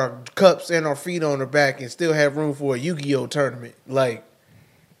have sat our cups and our feet on her back and still have room for a Yu-Gi-Oh tournament. Like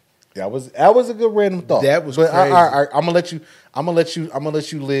that was a good random thought. That was crazy. I'm gonna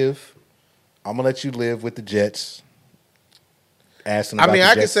let you live. I'm gonna let you live with the Jets. Asking. I mean,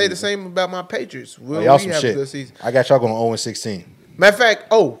 I can say the same about my Patriots. Will y'all we have shit. a good season? I got y'all going 0-16. Matter of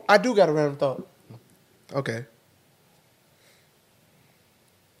fact, I do got a random thought. Okay.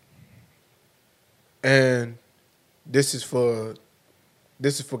 And this is for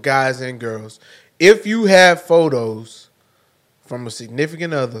guys and girls. If you have photos from a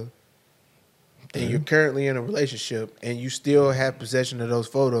significant other and you're currently in a relationship and you still have possession of those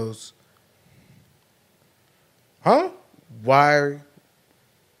photos, why?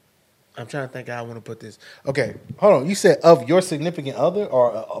 I'm trying to think how I want to put this. Okay. Hold on. You said of your significant other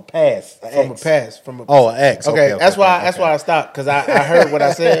or a past? From ex? A past. An ex. Okay. That's why I stopped, because I heard what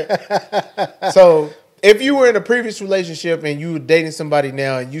I said. So if you were in a previous relationship and you were dating somebody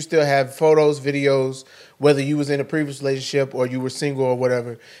now and you still have photos, videos, whether you was in a previous relationship or you were single or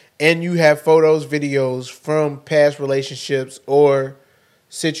whatever, and you have photos, videos from past relationships or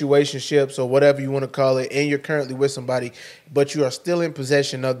situationships or whatever you want to call it, and you're currently with somebody, but you are still in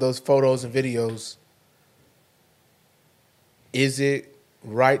possession of those photos and videos, is it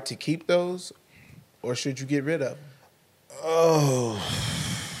right to keep those, or should you get rid of them? Oh,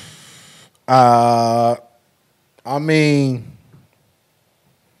 I mean,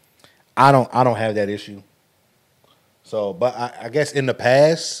 I don't have that issue. So, but I guess in the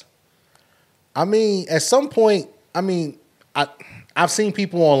past, I mean, at some point, I mean, I've seen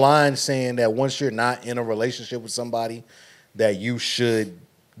people online saying that once you're not in a relationship with somebody, that you should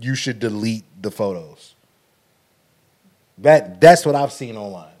delete the photos. That's what I've seen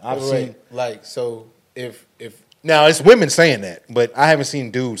online. I've seen like, so if now it's women saying that, but I haven't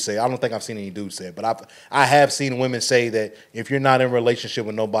seen dudes say. I don't think I've seen any dudes say it, but I have seen women say that if you're not in a relationship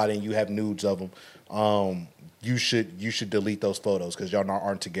with nobody and you have nudes of them, you should delete those photos because y'all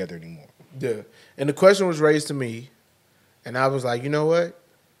aren't together anymore. Yeah, and the question was raised to me, and I was like, you know what?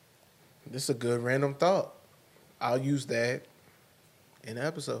 This is a good random thought. I'll use that in the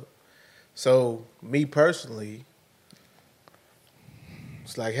episode. So me personally,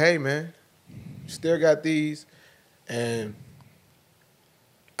 it's like, hey man, you still got these. And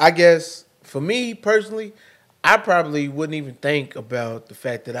I guess for me personally, I probably wouldn't even think about the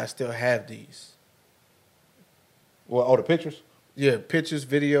fact that I still have these. Well, the pictures? Yeah, pictures,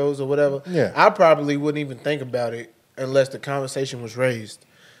 videos, or whatever. Yeah. I probably wouldn't even think about it unless the conversation was raised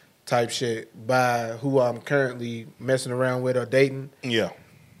type shit by who I'm currently messing around with or dating. Yeah.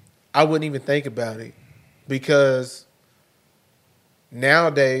 I wouldn't even think about it because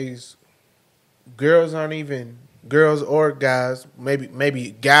nowadays girls or guys,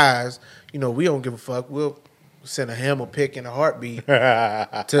 maybe guys, we don't give a fuck. We'll send a hammer pick in a heartbeat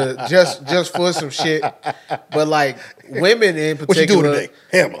to just for some shit. But like women in particular, what you doing today?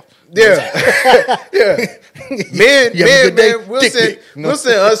 Hammer. Yeah, yeah. Men, we'll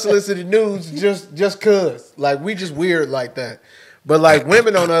send unsolicited nudes just cause. Like we just weird like that. But like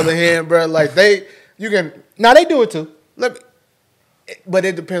women on the other hand, bro, like they do it too. But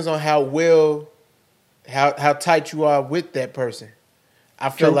it depends on how tight you are with that person. I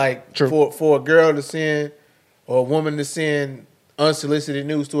feel like for a girl to send or a woman to send unsolicited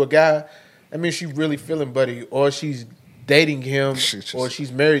news to a guy, that means she's really feeling buddy, or she's dating him, or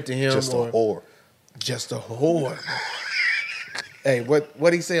she's married to him, just a whore. Just a whore. Hey,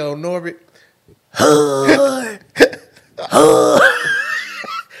 what he say on Norbit?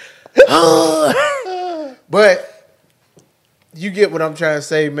 But you get what I'm trying to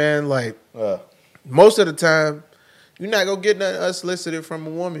say, man. Like most of the time, you're not gonna get nothing unsolicited from a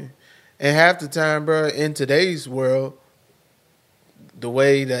woman, and half the time, bro, in today's world, the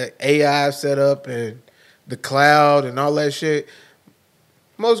way that AI is set up and the cloud and all that shit,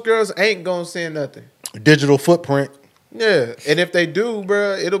 most girls ain't gonna send nothing. Digital footprint. Yeah, and if they do,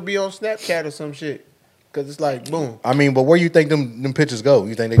 bro, it'll be on Snapchat or some shit. Cause it's like boom. I mean, but where you think them pictures go?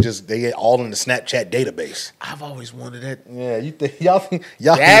 You think they get all in the Snapchat database? I've always wanted that. Yeah, you think y'all?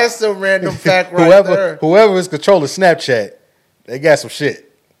 That's a random fact right there. Whoever is controlling Snapchat, they got some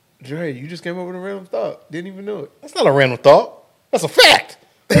shit. Dre, you just came up with a random thought. Didn't even know it. That's not a random thought. That's a fact.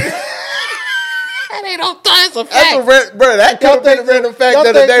 That ain't no thought. It's a fact, bro. That could have been a random fact the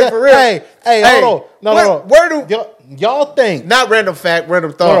other day for real. Hey, hold on. No. Where do y'all think? Not random fact,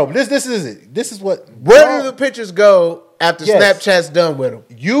 random thought. No. This is it. This is what. Where do the pictures go after Snapchat's done with them?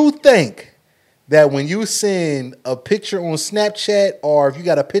 You think that when you send a picture on Snapchat, or if you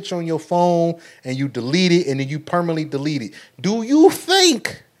got a picture on your phone and you delete it and then you permanently delete it, do you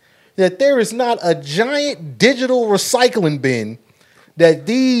think that there is not a giant digital recycling bin that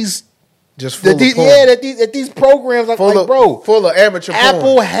these just full of porn. that these programs are full of amateur Apple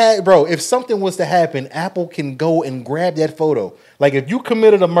porn. had, bro, if something was to happen, Apple can go and grab that photo. Like if you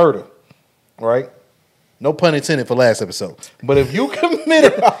committed a murder, right? No pun intended for last episode. But if you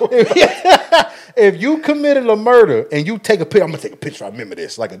committed if you committed a murder and you take a picture, I'm gonna take a picture, I remember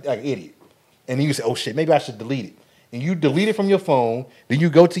this, like an idiot. And then you say, oh shit, maybe I should delete it. And you delete it from your phone, then you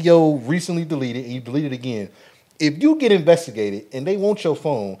go to your recently deleted and you delete it again. If you get investigated and they want your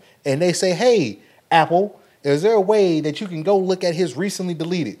phone and they say, hey, Apple, is there a way that you can go look at his recently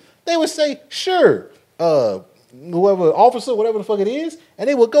deleted? They would say, sure, whoever, officer, whatever the fuck it is, and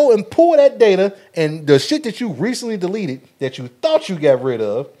they would go and pull that data, and the shit that you recently deleted that you thought you got rid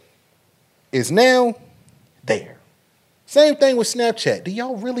of is now there. Same thing with Snapchat. Do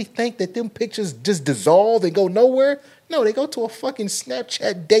y'all really think that them pictures just dissolve and go nowhere? No, they go to a fucking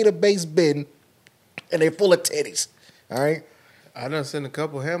Snapchat database bin, and they're full of titties. All right? I done sent a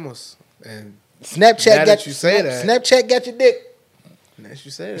couple hammers, and Snapchat got you say that. Snapchat got your dick. Now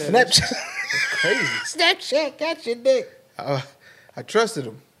you say that. Snapchat. That's crazy. Snapchat got your dick. I trusted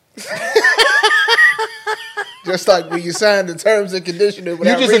him. Just like when you signed the terms and conditions. You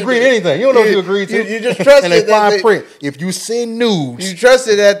just agreed to anything. You don't know what you agreed to. You just trusted and they fine print. If you send nudes, you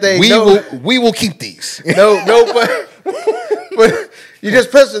trusted that they we will keep these. But you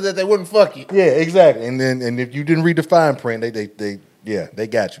just trusted that they wouldn't fuck you. Yeah, exactly. And if you didn't read the fine print, they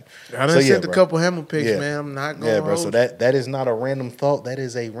got you. I done sent a couple Hammer pics, man. I'm not going. Yeah, bro. So that is not a random thought. That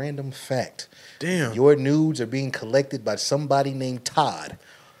is a random fact. Damn. Your nudes are being collected by somebody named Todd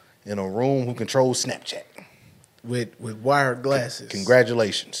in a room who controls Snapchat. With wired glasses.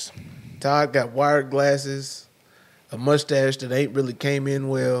 Congratulations. Todd got wired glasses, a mustache that ain't really came in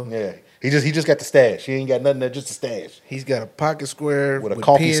well. Yeah. He just got the stash. He ain't got nothing there, just a stash. He's got a pocket square with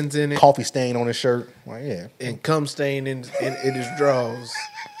pins in it. Coffee stain on his shirt. Well, yeah. And cum stain in his drawers.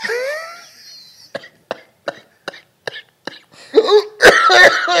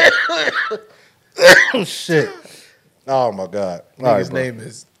 Oh, shit. Oh, my God. His name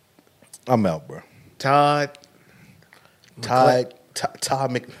is... I'm out, bro. Todd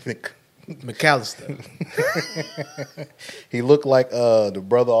McAllister. He looked like the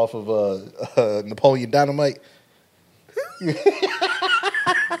brother off of Napoleon Dynamite.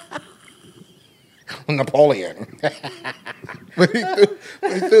 Napoleon. when he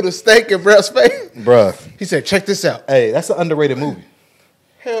threw the steak in Breff's face. Bruh. He said, check this out. Hey, that's an underrated movie.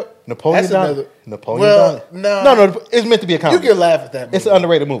 Hell, Napoleon Dynamite. No, it's meant to be a comedy. You can laugh at that movie. It's an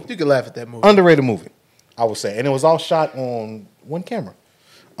underrated movie. You can laugh at that movie. Underrated movie, I would say. And it was all shot on one camera.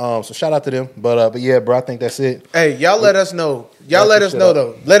 So shout out to them. But yeah, bro, I think that's it. Hey, y'all let us know. Y'all let us know,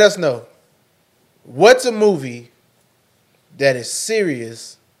 though. Let us know. What's a movie that is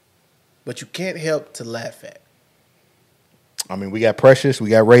serious, but you can't help to laugh at? I mean, we got Precious.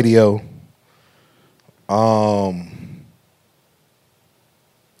 We got Radio. Oh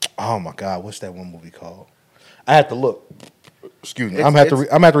my God, what's that one movie called? I have to look. Excuse me. I'm gonna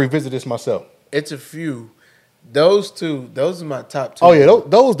have to revisit this myself. It's a few. Those two, those are my top two. Oh yeah,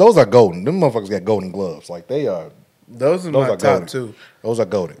 those are golden. Them motherfuckers got golden gloves. Like they are. Those are my top two. Those are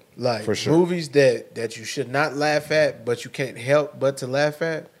golden. Like for sure. Movies that you should not laugh at, but you can't help but to laugh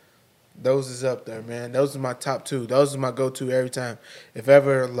at. Those is up there, man. Those are my top two. Those are my go-to every time. If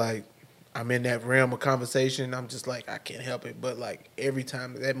ever like I'm in that realm of conversation, I'm just like, I can't help it. But like every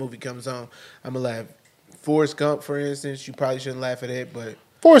time that movie comes on, I'm gonna laugh. Forrest Gump, for instance, you probably shouldn't laugh at it, but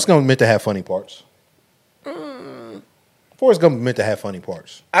Forrest Gump meant to have funny parts. Forrest Gump meant to have funny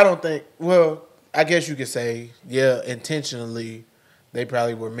parts. I don't think. Well, I guess you could say, yeah, intentionally, they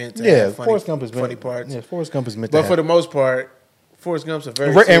probably were meant to have funny parts. Yeah, Forrest Gump is meant. But for the most part, Forrest Gump's a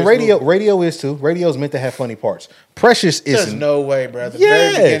very and radio is too. Radio is meant to have funny parts. Precious is. There's no way, bro. The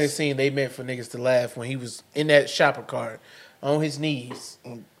very beginning scene, they meant for niggas to laugh when he was in that shopper cart on his knees.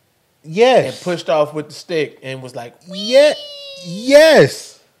 Yes. And pushed off with the stick and was like,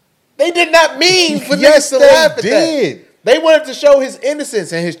 yes. They did not mean for niggas to laugh at that. They wanted to show his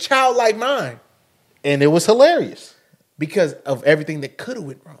innocence and his childlike mind. And it was hilarious. Because of everything that could have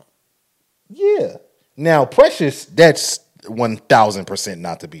went wrong. Yeah. Now, Precious, that's 1,000%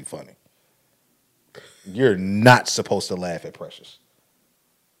 not to be funny. You're not supposed to laugh at Precious.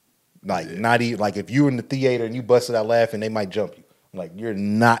 Like, not even, like if you were in the theater and you busted out laughing, they might jump you. Like, you're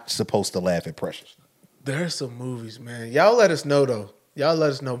not supposed to laugh at Precious. There's some movies, man. Y'all let us know, though. Y'all let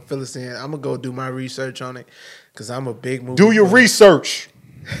us know. Fill us in. I'm going to go do my research on it because I'm a big movie. Do your research.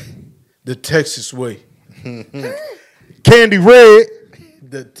 The Texas way. Candy Red.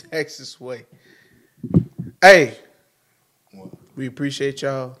 The Texas way. Hey. We appreciate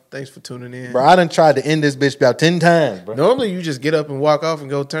y'all. Thanks for tuning in. Bro, I done tried to end this bitch about 10 times, bro. Normally, you just get up and walk off and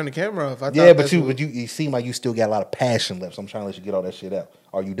go turn the camera off. But you seem like you still got a lot of passion left, so I'm trying to let you get all that shit out.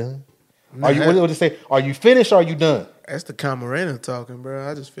 Are you done? Nah, Are you what to say? Are you finished or are you done? That's the Camarena talking, bro.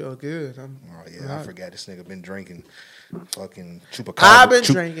 I just feel good. I forgot this nigga been drinking fucking Chupacabra. I've been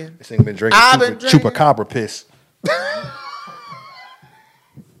drinking. This nigga been drinking Chupacabra piss.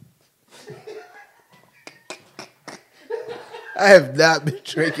 I have not been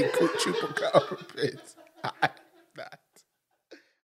drinking Chupacabra piss.